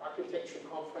architecture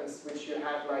conference, which you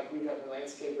have, like we have in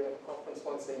landscape, we have a conference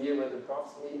once a year where the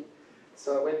profs meet.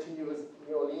 So I went to New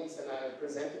Orleans and I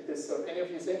presented this. So if any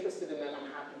of you is interested in that,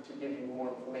 I'm happy to give you more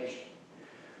information.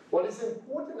 What is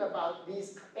important about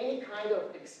any kind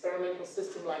of experimental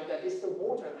system like that is the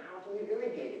water and how do you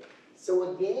irrigate it.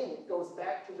 So again, it goes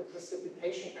back to the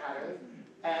precipitation pattern.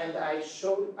 And I'm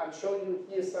showing you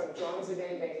here St. John's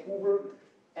again, Vancouver.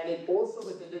 And it also,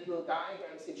 with the little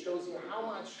diagrams, it shows you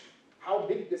how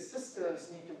big the cisterns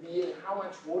need to be and how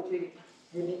much water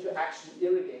you need to actually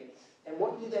irrigate. And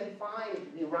what you then find,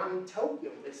 we run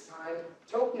Tokyo this time.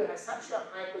 Tokyo has such a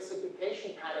high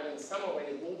precipitation pattern in summer when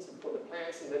it needs to for the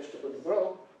plants and vegetables to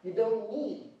grow, you don't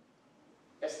need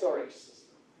a storage system.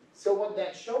 So what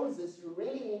that shows is you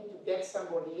really need to get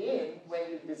somebody in when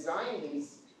you design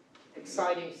these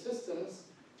exciting systems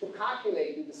to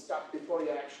calculate the stuff before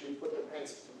you actually put the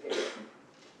pencil to paper.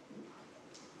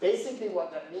 Basically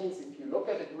what that means, if you look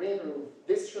at a green roof,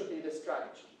 this should be the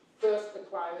strategy. First, the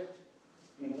climate.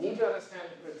 You need to understand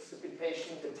the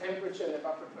precipitation, the temperature, and the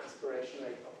buffer transpiration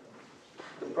rate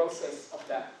of the process of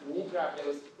that. You need to have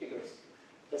those figures.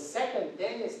 The second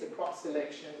then is the crop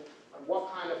selection and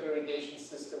what kind of irrigation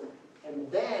system.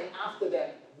 And then after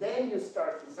that, then you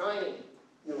start designing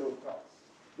your rooftops,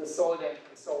 the soil depth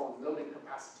and so on, loading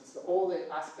capacity, so all the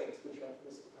aspects which are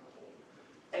listed down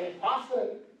here. And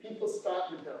often people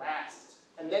start with the last,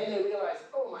 and then they realize,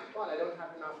 oh my God, I don't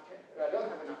have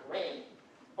enough rain.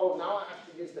 Oh, now I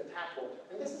have to use the tap water.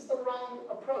 And this is the wrong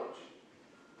approach.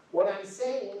 What I'm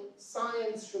saying,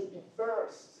 science should be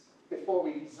first before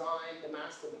we design the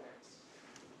master plans.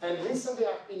 And recently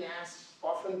I've been asked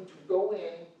often to go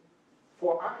in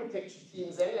for architecture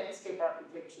teams and landscape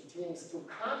architecture teams to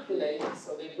calculate.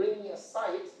 So they bring me a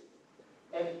site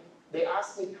and they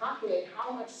ask me to calculate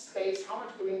how much space, how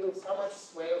much green roofs, how much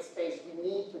swale space we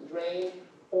need to drain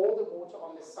all the water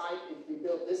on the site if we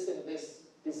build this and this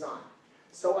design.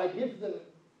 So I give them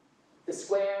the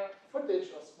square footage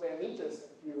or square meters,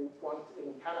 if you want.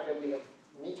 In Canada we have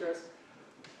meters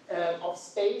of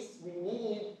space we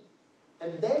need,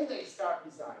 and then they start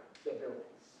designing their buildings.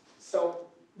 So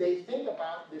they think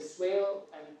about the swale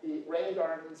and the rain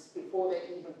gardens before they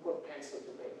even put pencil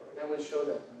to paper, and I will show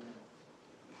that.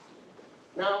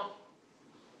 Now,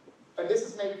 and this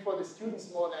is maybe for the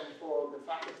students more than for the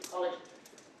faculty college.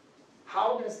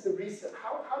 How does the research?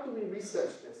 How do we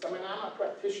research this? I mean, I'm a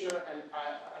practitioner,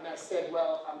 and I said,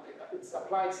 well, it's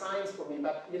applied science for me,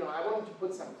 but I wanted to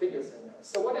put some figures in there.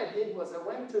 So what I did was I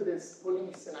went to this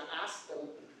police and I asked them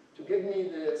to give me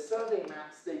the survey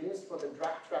maps they used for the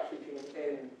drug trafficking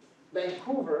in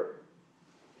Vancouver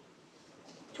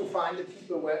to find the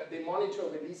people where they monitor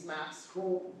with these maps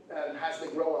who has the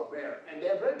grower where. And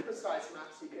they're very precise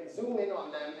maps. You can zoom in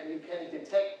on them and you can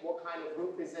detect what kind of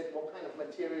roof is it, what kind of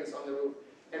materials on the roof,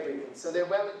 everything. So they're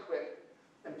well equipped.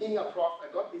 And being a prof,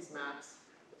 I got these maps.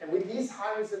 And with these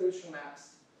high resolution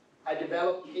maps, I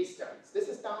developed case studies. This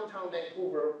is downtown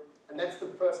Vancouver, and that's the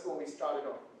first one we started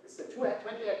off with. It's a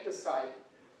 20-hectare site.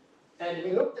 And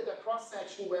we looked at a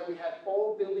cross-section where we had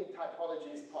all building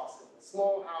typologies possible.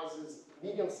 Small houses,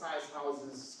 medium-sized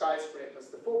houses, skyscrapers,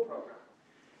 the full program.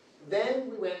 Then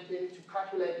we went in to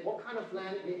calculate what kind of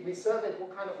land, we surveyed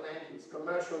what kind of land use,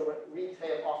 commercial,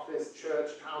 retail, office, church,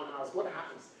 townhouse, what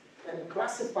happens. And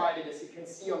classified it, as you can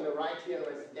see on the right here,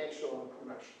 residential and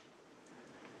commercial.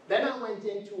 Then I went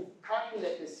in to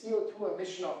calculate the CO2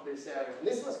 emission of this area. And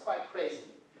this was quite crazy.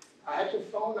 I had to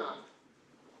phone up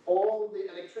all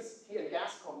the electricity and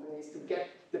gas companies to get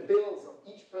the bills of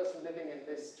each person living in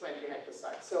this 20-hectare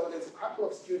site. So there's a couple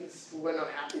of students who were not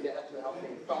happy, they had to help me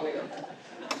phoning them.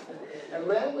 And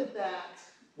then with that,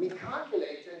 we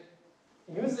calculated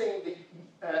using the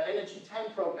Energy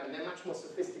 10 program. They're much more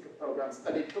sophisticated programs,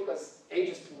 but it took us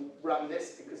ages to run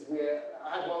this because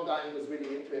I had one guy who was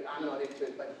really into it, I'm not into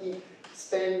it, but he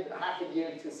spent half a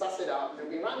year to suss it out, and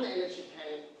we ran the Energy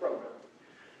 10 program.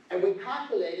 And we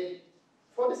calculated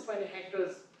for this 20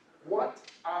 hectares, what's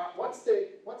the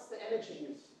energy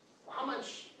use? How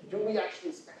much do we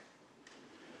actually spend?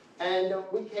 And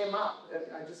we came up,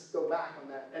 I just go back on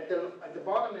that, at the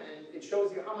bottom end, it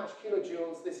shows you how much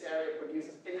kilojoules this area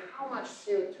produces and how much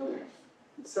CO2.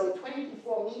 So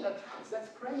 24 megatons, that's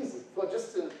crazy for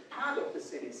just a part of the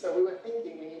city. So we were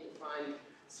thinking we need to find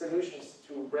solutions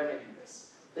to remedy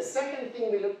this. The second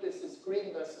thing we looked at is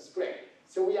green versus gray.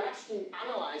 So we actually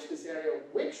analyzed this area,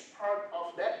 which part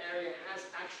of that area has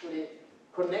actually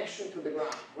connection to the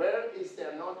ground? Where is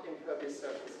there not impervious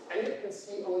surface? And you can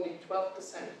see only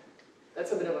 12%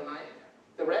 That's a bit of a nightmare.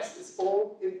 The rest is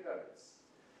all impervious.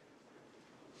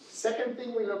 Second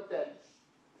thing we looked at,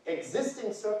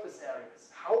 existing surface areas.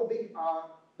 How big are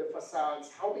the facades?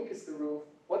 How big is the roof?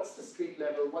 What's the street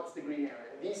level? What's the green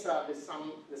area? And these are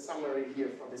the summary here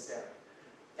for this area.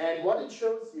 And what it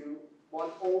shows you,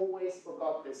 one always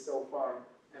forgot this so far,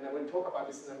 and I will talk about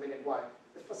this in a minute why.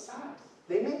 The facades,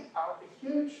 they make out a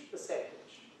huge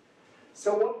percentage.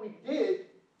 So what we did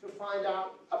to find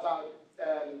out about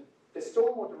the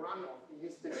stormwater runoff, we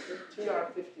used the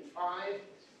TR55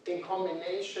 in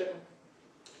combination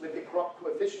with the crop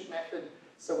coefficient method.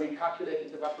 So we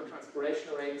calculated the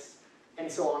evapotranspiration rates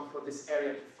and so on for this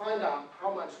area to find out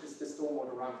how much is the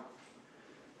stormwater runoff.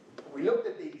 We looked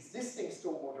at the existing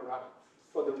stormwater runoff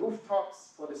for the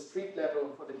rooftops, for the street level,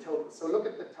 for the total. So look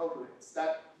at the total. It's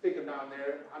that figure down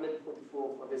there,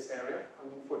 144 for this area,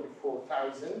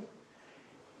 144,000.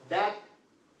 That,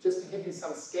 just to give you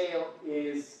some scale,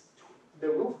 is the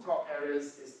rooftop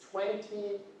areas is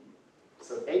 20,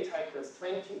 so 8 hectares,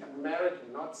 20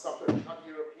 American, not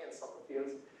European soccer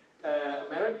fields,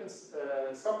 American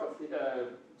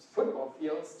football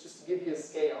fields, just to give you a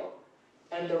scale.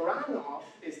 And the runoff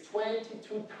is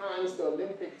 22 times the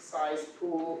Olympic-sized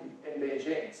pool in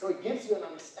Beijing. So it gives you an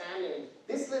understanding,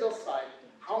 this little site,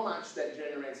 how much that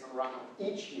generates on runoff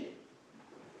each year.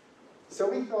 So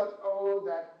we thought, oh,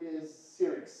 that is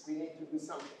serious. We need to do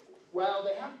something. Well,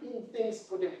 there have been things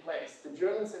put in place. The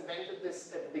Germans invented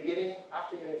this at the beginning,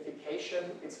 after unification.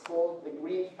 It's called the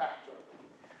green factor.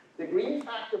 The green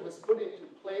factor was put into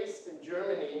place in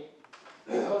Germany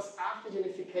because after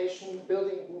unification,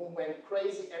 building boom went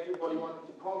crazy. Everybody wanted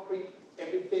to concrete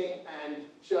everything and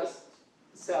just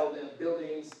sell their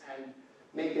buildings and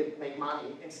make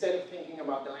money instead of thinking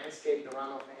about the landscape, the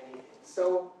runoff, and anything.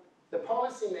 So the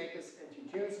policymakers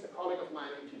introduced, a colleague of mine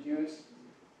introduced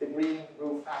the green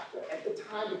roof factor. At the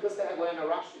time, because they were in a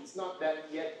rush, it's not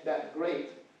yet that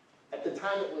great. At the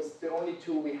time, it was the only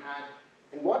tool we had.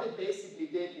 And what it basically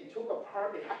did, it took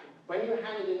apart, when you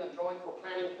handed in a drawing for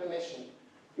planning permission,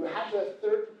 you had to have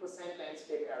 30%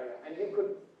 landscape area. And you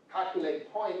could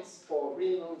calculate points for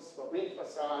green roofs, for green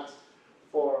facades,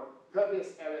 for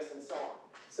pervious areas, and so on.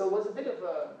 So it was a bit of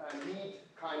a neat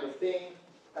kind of thing.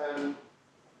 A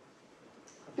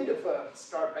bit of a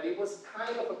start, but it was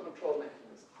kind of a control mechanism.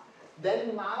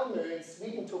 Then Malmö in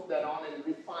Sweden took that on and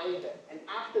refined it. And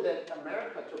after that,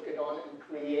 America took it on and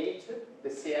created the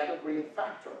Seattle Green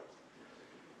Factor,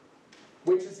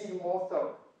 which is even more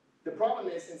thorough. The problem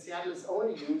is, in Seattle, it's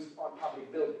only used on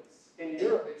public buildings. In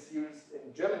Europe, it's used,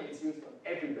 in Germany, it's used on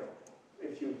every building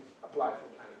if you apply for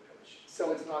planning permission.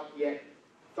 So it's not yet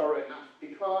thorough enough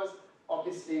because,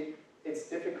 obviously, it's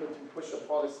difficult to push a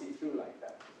policy through like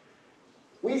that.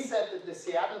 We said that the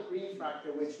Seattle Green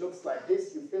Factor, which looks like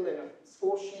this, you fill in a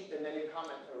score sheet and then you come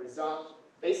at a result.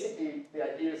 Basically,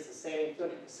 the idea is the same,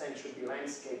 30% should be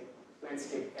landscape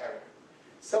area.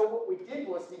 So what we did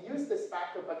was we used this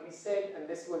factor, but we said, and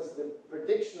this was the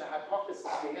prediction, the hypothesis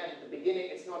we had at the beginning,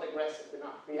 it's not aggressive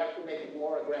enough. We have to make it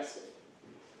more aggressive.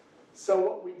 So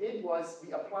what we did was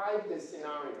we applied this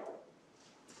scenario.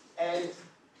 And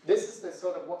this is the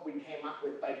sort of what we came up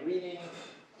with by greening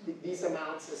these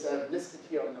amounts as I've listed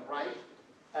here on the right,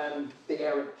 the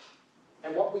area.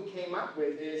 And what we came up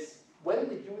with is, when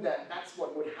we do that, that's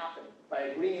what would happen.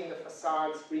 By greening the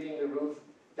facades, greening the roof,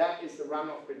 that is the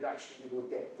runoff reduction you will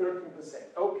get,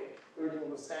 13%. Okay,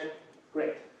 13%,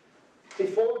 great.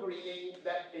 Before greening,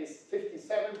 that is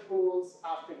 57 pools.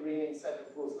 After greening, 7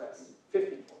 pools less,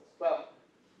 50 pools. Well,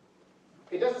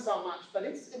 it doesn't sound much, but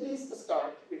it's at least a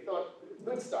start. We thought,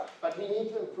 good start, but we need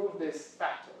to improve this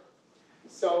factor.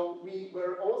 So we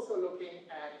were also looking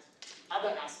at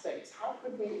other aspects. How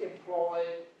could we employ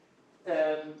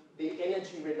the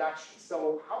energy reduction?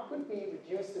 So how could we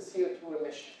reduce the CO2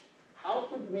 emission? How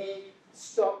could we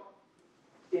stop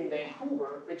in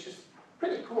Vancouver, which is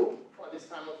pretty cool for this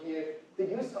time of year, the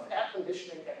use of air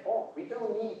conditioning at all? We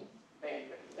don't need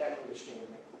air conditioning in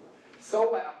Vancouver.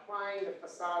 So by applying the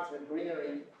facades with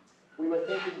greenery, we were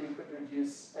thinking we could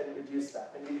reduce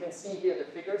that. And you can see here the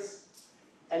figures.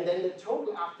 And then the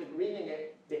total after greening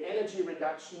it, the energy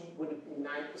reduction would be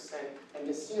 9%, and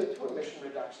the CO2 emission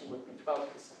reduction would be 12%.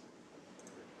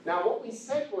 Now, what we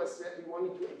said was that we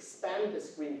wanted to expand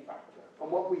this green factor. And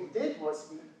what we did was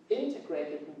we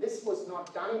integrated, and this was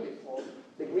not done before.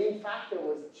 The green factor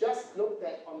was just looked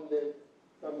at on the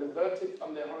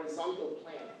horizontal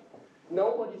plane.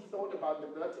 Nobody thought about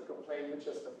the vertical plane, which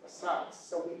is the facades.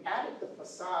 So we added the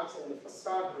facades and the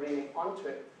facade greening onto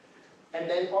it. And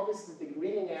then obviously the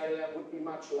greening area would be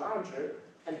much larger,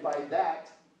 and by that,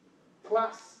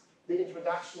 plus the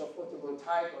introduction of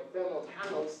photovoltaic or thermal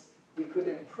panels, we could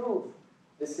improve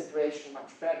the situation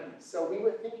much better. So we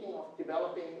were thinking of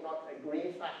developing not a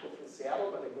green factor for Seattle,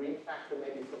 but a green factor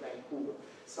maybe for Vancouver.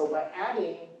 So by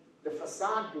adding the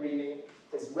facade greening,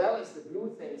 as well as the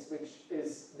blue things, which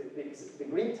is the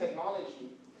green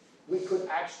technology, we could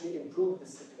actually improve the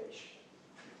situation.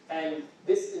 And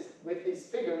this is, with these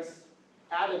figures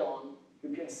added on,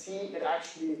 you can see it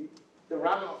actually, the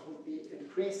runoff would be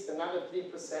increased another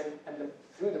 3%, and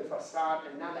through the facade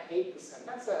another 8%.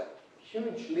 That's a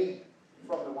huge leap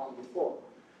from the one before.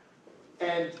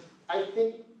 And I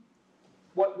think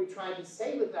what we try to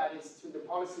say with that is to the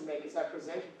policymakers, I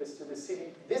presented this to the city,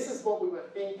 this is what we were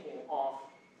thinking of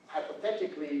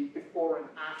hypothetically before and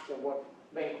after what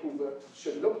Vancouver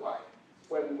should look like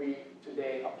when we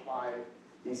today apply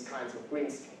these kinds of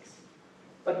greenscapes.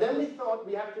 But then we thought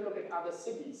we have to look at other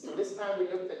cities. So this time we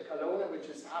looked at Kelowna, which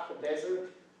is half a desert,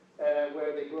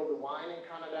 where they grow the wine in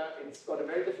Canada. It's got a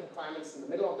very different climate. It's in the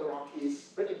middle of the Rockies,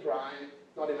 pretty dry,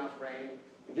 not enough rain.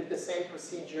 We did the same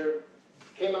procedure,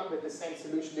 came up with the same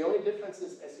solution. The only difference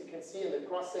is, as you can see in the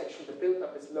cross-section, the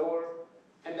build-up is lower,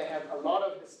 and they have a lot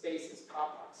of the space is car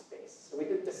park space. So we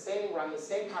did the same run, the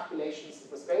same calculations.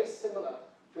 It was very similar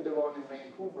to the one in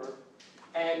Vancouver.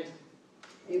 And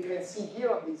you can see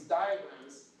here on these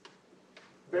diagrams,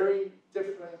 very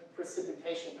different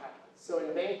precipitation patterns. So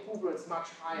in Vancouver, it's much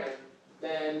higher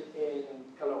than in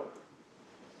Kelowna.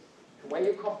 When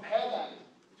you compare that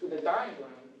to the diagram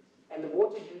and the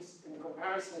water use in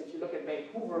comparison, if you look at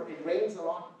Vancouver, it rains a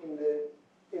lot in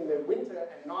the winter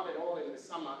and not at all in the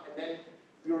summer. And then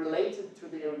you relate it to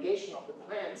the irrigation of the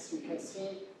plants, you can see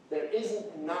there isn't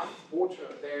enough water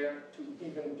there to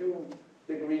even do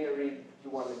the greenery you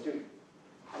want to do.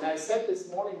 And I said this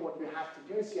morning, what you have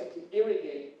to do is you have to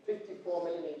irrigate 54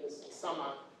 millimeters in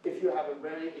summer if you have a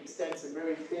very extensive,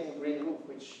 very thin green roof,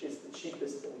 which is the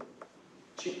cheapest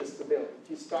to build. If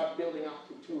you start building up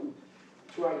to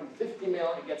 250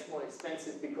 mil, it gets more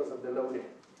expensive because of the loading.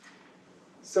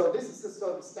 So this is the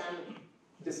sort of standard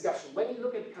discussion. When you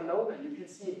look at Kelowna, you can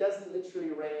see it doesn't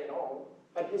literally rain at all,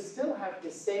 but you still have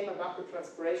the same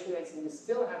evapotranspiration rates and you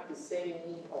still have the same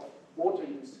need of water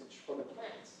usage for the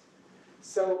plants.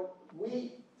 So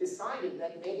we decided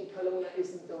that maybe Kelowna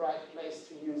isn't the right place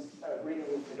to use a green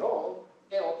roof at all,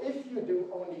 or if you do,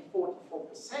 only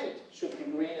 44% should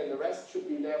be green and the rest should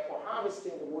be there for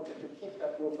harvesting the water to keep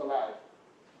that roof alive.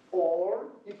 Or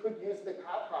you could use the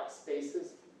car park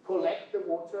spaces, collect the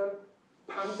water,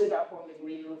 pump it up on the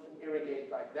green roof and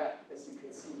irrigate like that, as you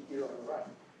can see here on the right,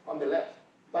 on the left.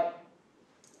 But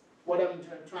what I'm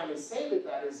trying to say with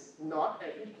that is not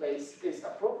every place is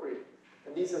appropriate.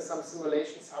 And these are some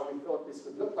simulations how we thought this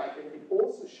would look like. And it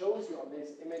also shows you on these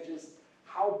images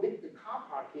how big the car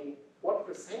parking, what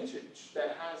percentage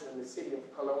that has in the city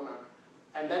of Kelowna.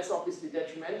 And that's obviously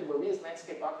detrimental, but we as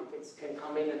landscape architects can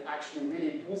come in and actually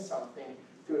really do something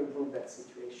to improve that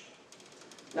situation.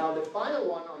 Now the final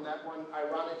one on that one, I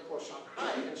run it for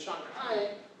Shanghai. In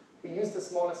Shanghai, we used a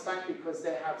smaller site because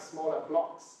they have smaller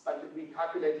blocks, but we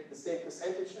calculated the same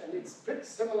percentage, and it's a pretty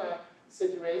similar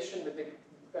situation with the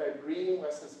green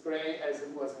versus gray as it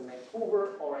was in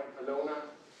Vancouver or in Kelowna.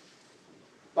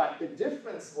 But the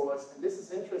difference was, and this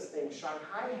is interesting,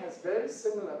 Shanghai has very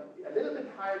similar, a little bit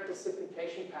higher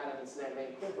precipitation patterns than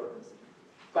Vancouver.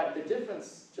 But the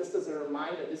difference, just as a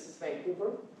reminder, this is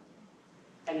Vancouver,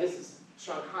 and this is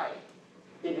Shanghai.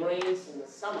 It rains in the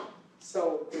summer,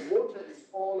 so the water is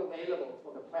all available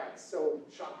for the plants. So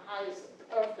Shanghai is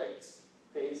a perfect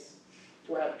place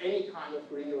to have any kind of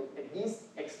green roof, at least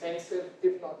extensive,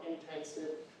 if not intensive,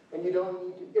 and you don't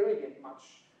need to irrigate much.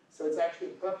 So it's actually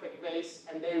a perfect place,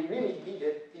 and they really need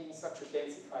it being such a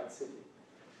densified city.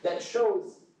 That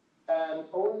shows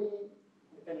only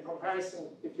in comparison,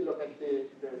 if you look at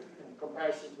in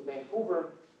comparison to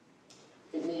Vancouver,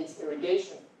 it needs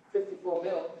irrigation, 54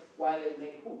 mil, while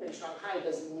in Shanghai it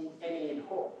doesn't need any at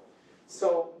all.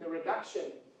 So the reduction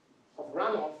of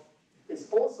runoff is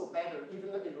also better,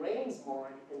 even though it rains more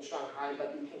in Shanghai,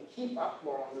 but you can keep up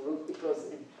more on the roof because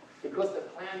the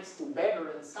plants do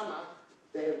better in summer,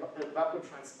 they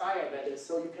evapotranspire better,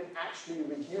 so you can actually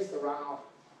reduce the runoff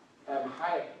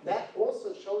higher. That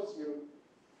also shows you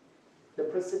the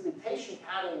precipitation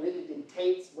pattern really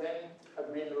dictates when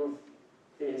a green roof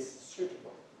is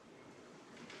suitable.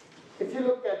 If you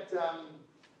look at,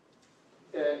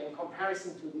 in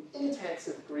comparison to the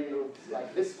intensive green roofs,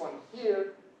 like this one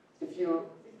here,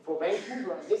 for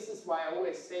Vancouver, and this is why I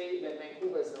always say that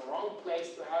Vancouver is the wrong place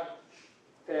to have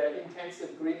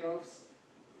intensive green roofs.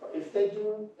 If they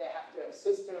do, they have to have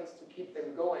cisterns to keep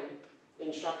them going.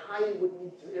 In Shanghai, you wouldn't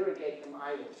need to irrigate them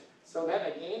either. So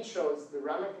that again shows the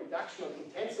runoff reduction of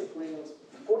intensive green roofs,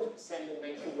 40% in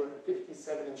Vancouver and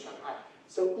 57% in Shanghai.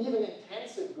 So even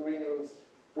intensive green roofs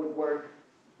would work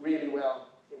really well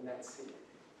in that city.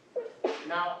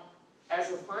 Now,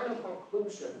 as a final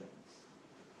conclusion,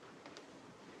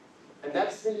 and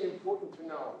that's really important to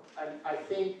know, and I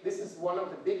think this is one of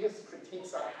the biggest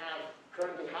critiques I have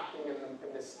currently happening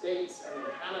in the States and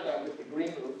in Canada with the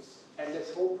green roofs and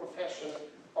this whole profession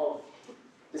of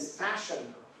this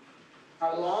fashion.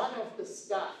 A lot of the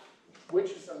stuff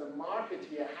which is on the market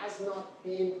here has not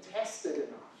been tested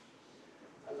enough.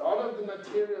 A lot of the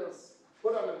materials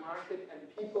put on the market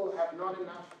and people have not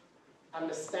enough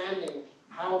understanding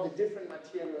how the different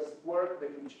materials work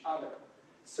with each other.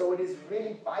 So it is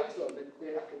really vital that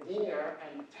the academia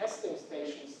and testing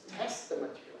stations test the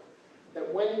material.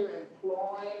 That when you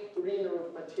employ green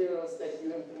roof materials, that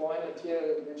you employ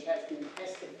material which has been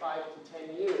tested 5 to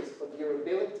 10 years for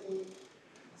durability,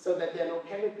 so that there are no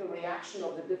chemical reaction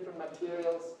of the different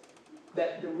materials,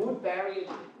 that the root barrier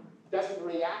doesn't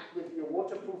react with your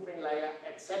waterproofing layer,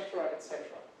 etc., etc.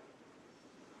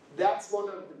 That's one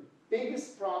of the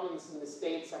biggest problems in the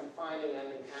States I'm finding and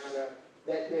in Canada,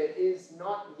 that there is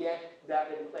not yet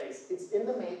that in place. It's in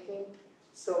the making.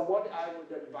 So what I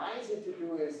would advise you to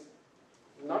do is,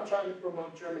 I'm not trying to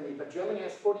promote Germany, but Germany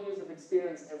has 40 years of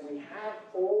experience and we have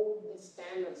all these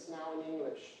standards now in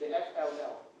English, the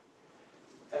FLL.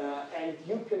 And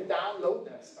you can download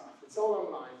that stuff. It's all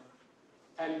online.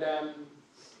 And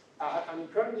I'm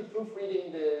currently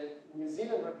proofreading the New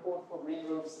Zealand report for green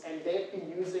roofs, and they've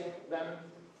been using them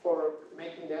for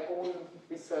making their own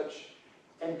research.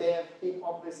 And they have been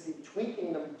obviously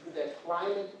tweaking them to their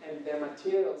climate and their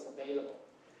materials available.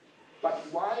 But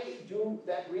why do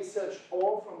that research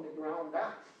all from the ground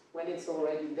up when it's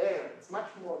already there? It's much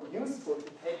more useful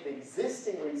to take the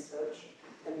existing research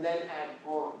and then add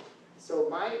on. So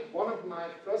one of my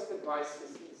first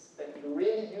advices is that you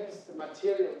really use the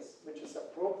materials which is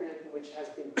appropriate and which has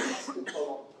been tested for a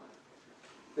long time.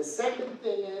 The second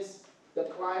thing is the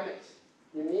climate.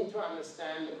 You need to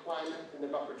understand the climate and the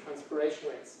vapor transpiration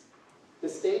rates. The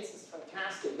States is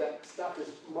fantastic. That stuff is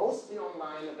mostly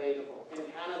online available. In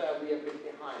Canada, we are a bit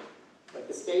behind. But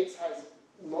the States has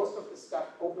most of the stuff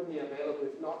openly available,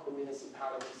 if not the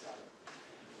municipalities have it.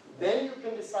 Then you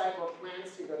can decide what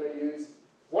plants you're going to use,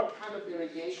 what kind of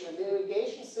irrigation. And the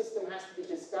irrigation system has to be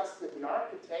discussed with the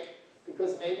architect,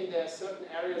 because maybe there are certain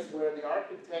areas where the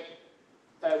architect,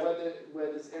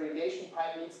 where this irrigation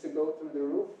pipe needs to go through the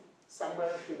roof,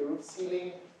 somewhere through the roof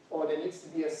ceiling, or there needs to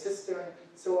be a cistern.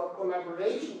 So a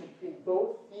collaboration between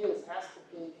both fields has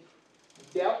to be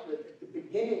dealt with at the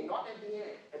beginning, not at the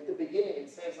end. At the beginning, it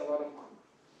saves a lot of money.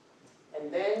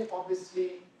 And then,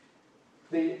 obviously,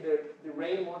 the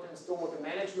rainwater and stormwater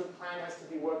management plan has to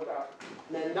be worked out.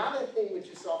 And another thing which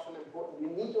is often important, you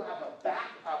need to have a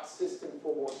backup system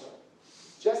for water,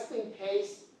 just in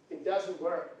case it doesn't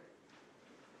work.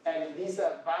 And these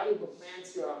are valuable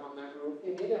plants you have on that roof.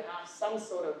 You need to have some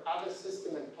sort of other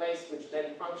system in place which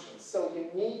then functions. So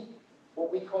you need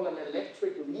what we call an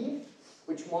electric leaf,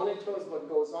 which monitors what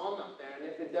goes on up there. And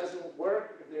if it doesn't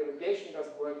work, if the irrigation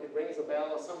doesn't work, it rings a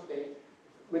bell or something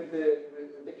with the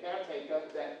caretaker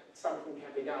that something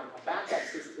can be done. A backup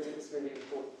system is really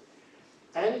important.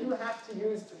 And you have to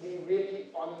use, to be really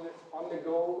on the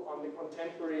go, on the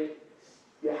contemporary,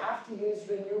 you have to use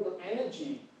renewable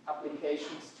energy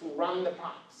applications to run the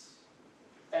pumps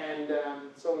and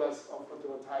solar or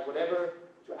photovoltaic, whatever,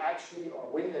 to actually, or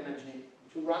wind energy,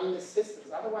 to run the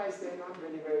systems. Otherwise, they're not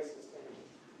really very sustainable.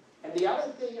 And the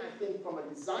other thing, I think, from a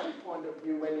design point of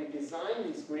view, when you design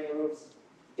these green roofs,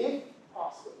 if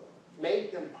possible,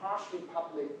 make them partially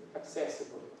public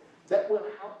accessible. That will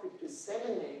help to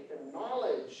disseminate the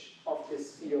knowledge of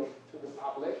this field to the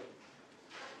public.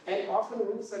 And often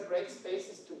roofs are great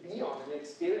spaces to be on and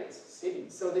experience the city.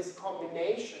 So this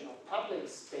combination of public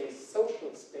space,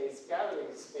 social space,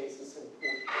 gathering space is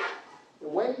important.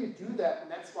 And when you do that,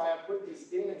 and that's why I put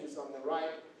these images on the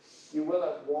right, you will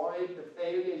avoid the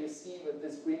failure you see with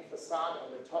this green facade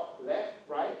on the top left,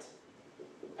 right.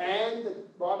 And at the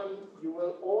bottom, you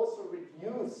will also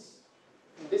reduce,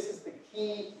 and this is the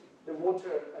key, the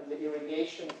water and the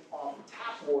irrigation of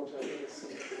tap water in the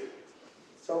city.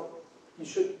 So you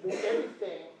should do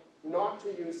everything not to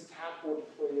use tap water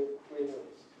for your green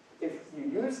roofs. If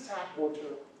you use tap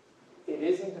water, it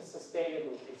isn't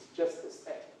sustainable, it's just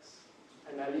aesthetics.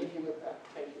 And I leave you with that.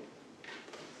 Thank you.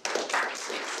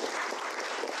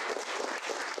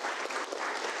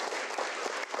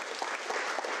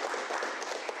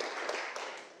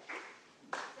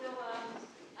 So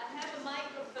I have a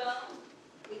microphone.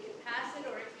 We can pass it,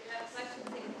 or if you have questions,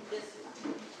 you can just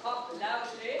talk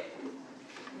loudly.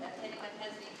 If anyone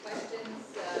has any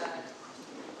questions,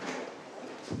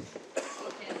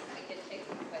 I can take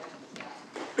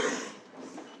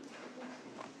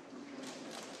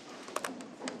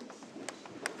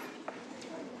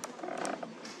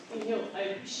Nathaniel, I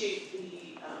appreciate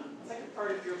the second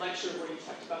part of your lecture where you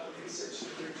talked about the research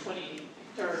with your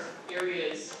 20-hectare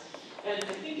areas. And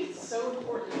I think it's so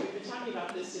important, we've been talking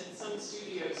about this in some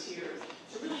studios here,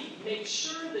 to really make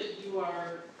sure that you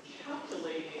are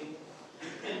calculating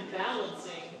and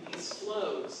balancing these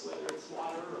flows, whether it's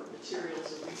water or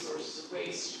materials or resources or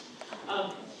waste.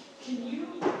 Can you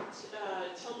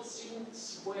tell the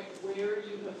students where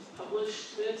you have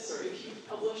published this, or if you've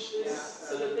published this,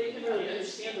 so that they can really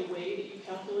understand the way that you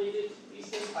calculated these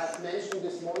things? I've mentioned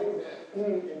this morning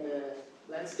in the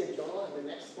Landscape Journal, and the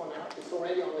next one out is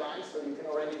already online, so you can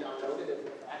already download it if you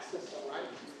have access online.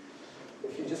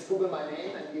 If you just Google my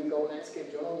name and you go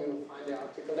Landscape Journal, you'll find the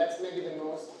article. That's maybe the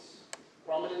most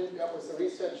prominent. That was the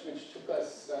research which took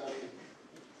us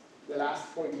the last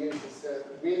 4 years. It's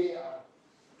really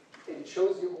it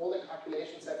shows you all the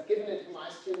calculations. I've given it to my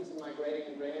students in my grading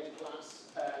and drainage class,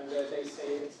 and they say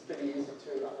it's pretty easy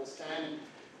to understand.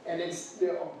 And it's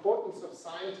the importance of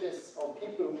scientists or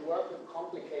people who work with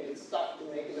complicated stuff to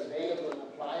make it available and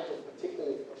applicable,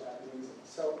 particularly for that reason.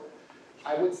 So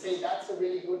I would say that's a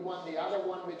really good one. The other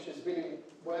one, which is really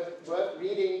worth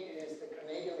reading, is the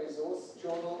Canadian Resource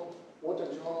Journal, Water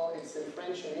Journal. It's in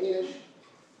French and English.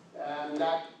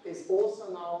 That is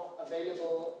also now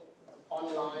available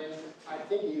online, I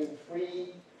think even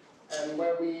free,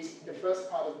 where the first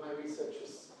part of my research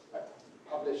is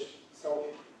published. So,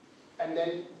 and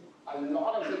then a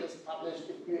lot of it is published.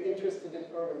 If you're interested in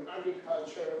urban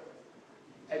agriculture,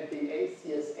 at the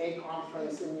ACSA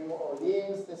conference in New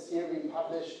Orleans this year, we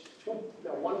published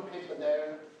one paper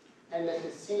there, and at the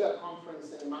CELA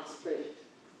conference in Maastricht,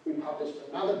 we published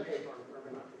another paper on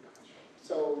urban agriculture.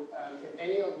 So if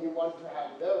any of you want to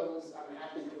have those, I'm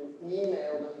happy to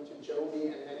email them to Jody,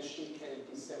 and then she can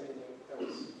disseminate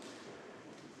those.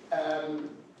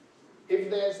 If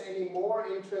there's any more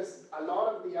interest, a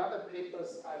lot of the other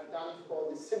papers I've done for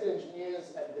the civil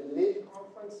engineers at the LID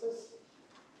conferences,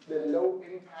 the low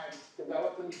impact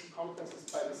development conferences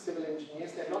by the civil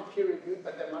engineers. They're not peer reviewed,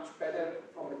 but they're much better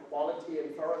from the quality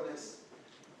and thoroughness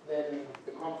than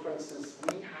the conferences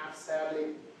we have,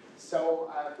 sadly.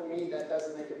 So for me, that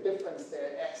doesn't make a difference.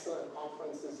 They're excellent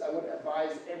conferences. I would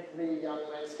advise every young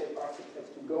landscape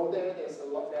architect to go there. There's a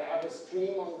lot. They have a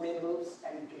stream on green roofs,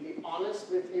 and to be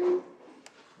honest with you,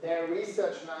 their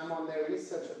research, and I'm on their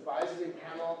research advisory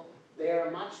panel, they are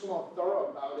much more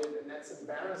thorough about it, and that's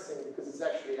embarrassing because it's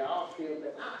actually our field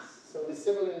than us. So the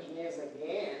civil engineers,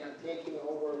 again, are taking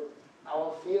over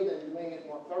our field and doing it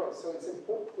more thorough. So it's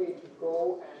important for you to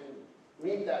go and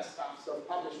read that stuff. So I've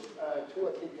published 2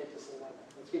 or 3 papers in that,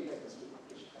 and 3 papers we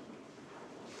published.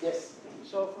 Yes?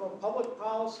 So from a public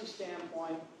policy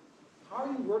standpoint, how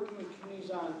are you working with communities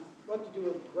on what to do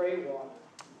with gray water?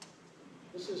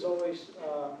 This is always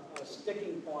a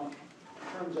sticking point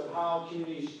in terms of how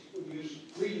communities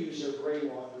reuse their gray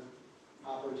water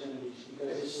opportunities.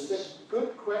 Because it's a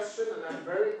good question, and I'm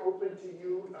very open to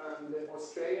you. The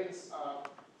Australians are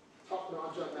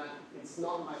top-notch on that. It's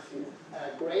not my field.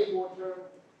 Grey water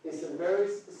is a very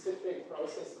specific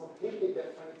process, completely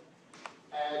different,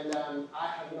 and I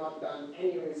have not done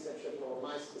any research at all.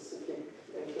 My specific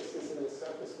interest is in the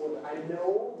surface water. I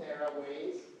know there are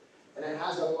ways, and it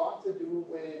has a lot to do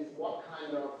with what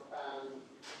kind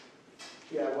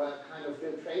of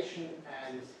filtration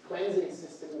and cleansing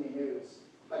system you use.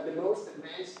 But the most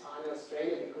advanced are in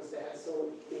Australia because they had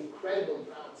so incredible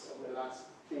droughts over the last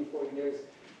 3-4 years.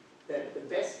 That the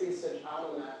best research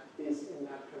out on that is in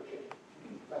that country.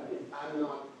 But I'm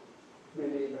not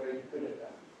really very good at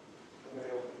that. I'm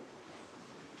very open.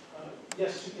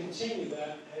 Yes, to continue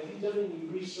that, have you done any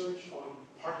research on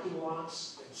parking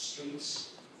lots and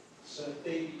streets so that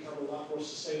they become a lot more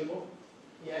sustainable?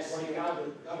 Yes, like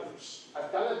gutters.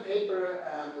 I've done a paper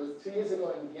 2 years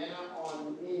ago in Vienna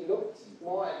on, we looked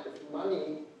more at the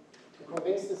money to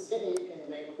convince the city in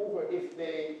Vancouver if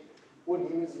they would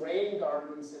use rain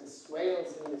gardens and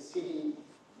swales in the city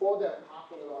for their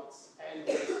parking lots and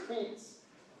their streets.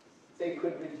 They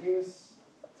could reduce,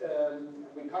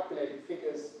 we calculated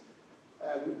figures,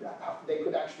 they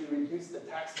could actually reduce the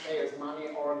taxpayers' money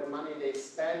or the money they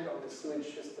spend on the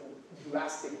sewage system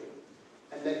drastically.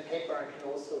 And that paper I can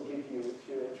also give you if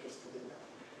you're interested in that.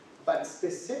 But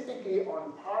specifically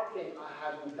on parking, I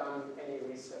haven't done any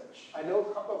research. I know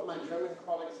a couple of my German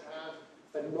colleagues have,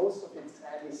 but most of it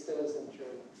sadly still is in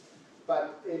German.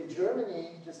 But in Germany,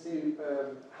 just to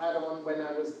add on, when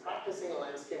I was practicing a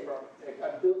landscape architect,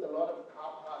 I built a lot of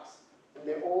car parks, and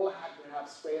they all had to have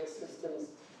swale systems.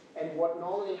 And what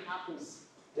normally happens,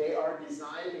 they are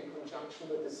designed in conjunction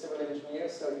with the civil engineer,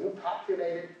 so you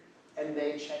calculate it, and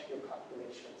they check your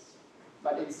calculations.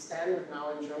 But it's standard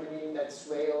now in Germany that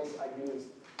swales are used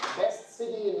Best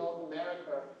city in North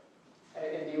America,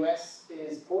 in the US,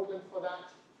 is Portland for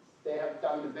that. They have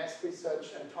done the best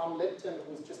research, and Tom Lipton,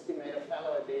 who's just been made a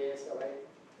fellow at the ASLA,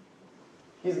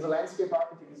 he's the landscape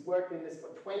architect. He's worked in this for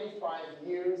 25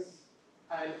 years,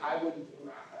 and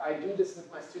I do this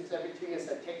with my students every 2 years.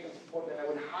 I take them to Portland. I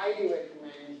would highly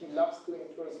recommend. He loves doing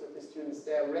tours with the students.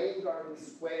 There are rain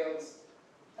gardens, swales,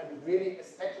 and really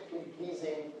aesthetically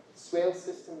pleasing swale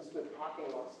systems with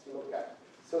parking lots to look at.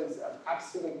 So it's an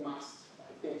absolute must,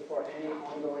 I think, for any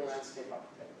ongoing landscape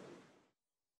architect.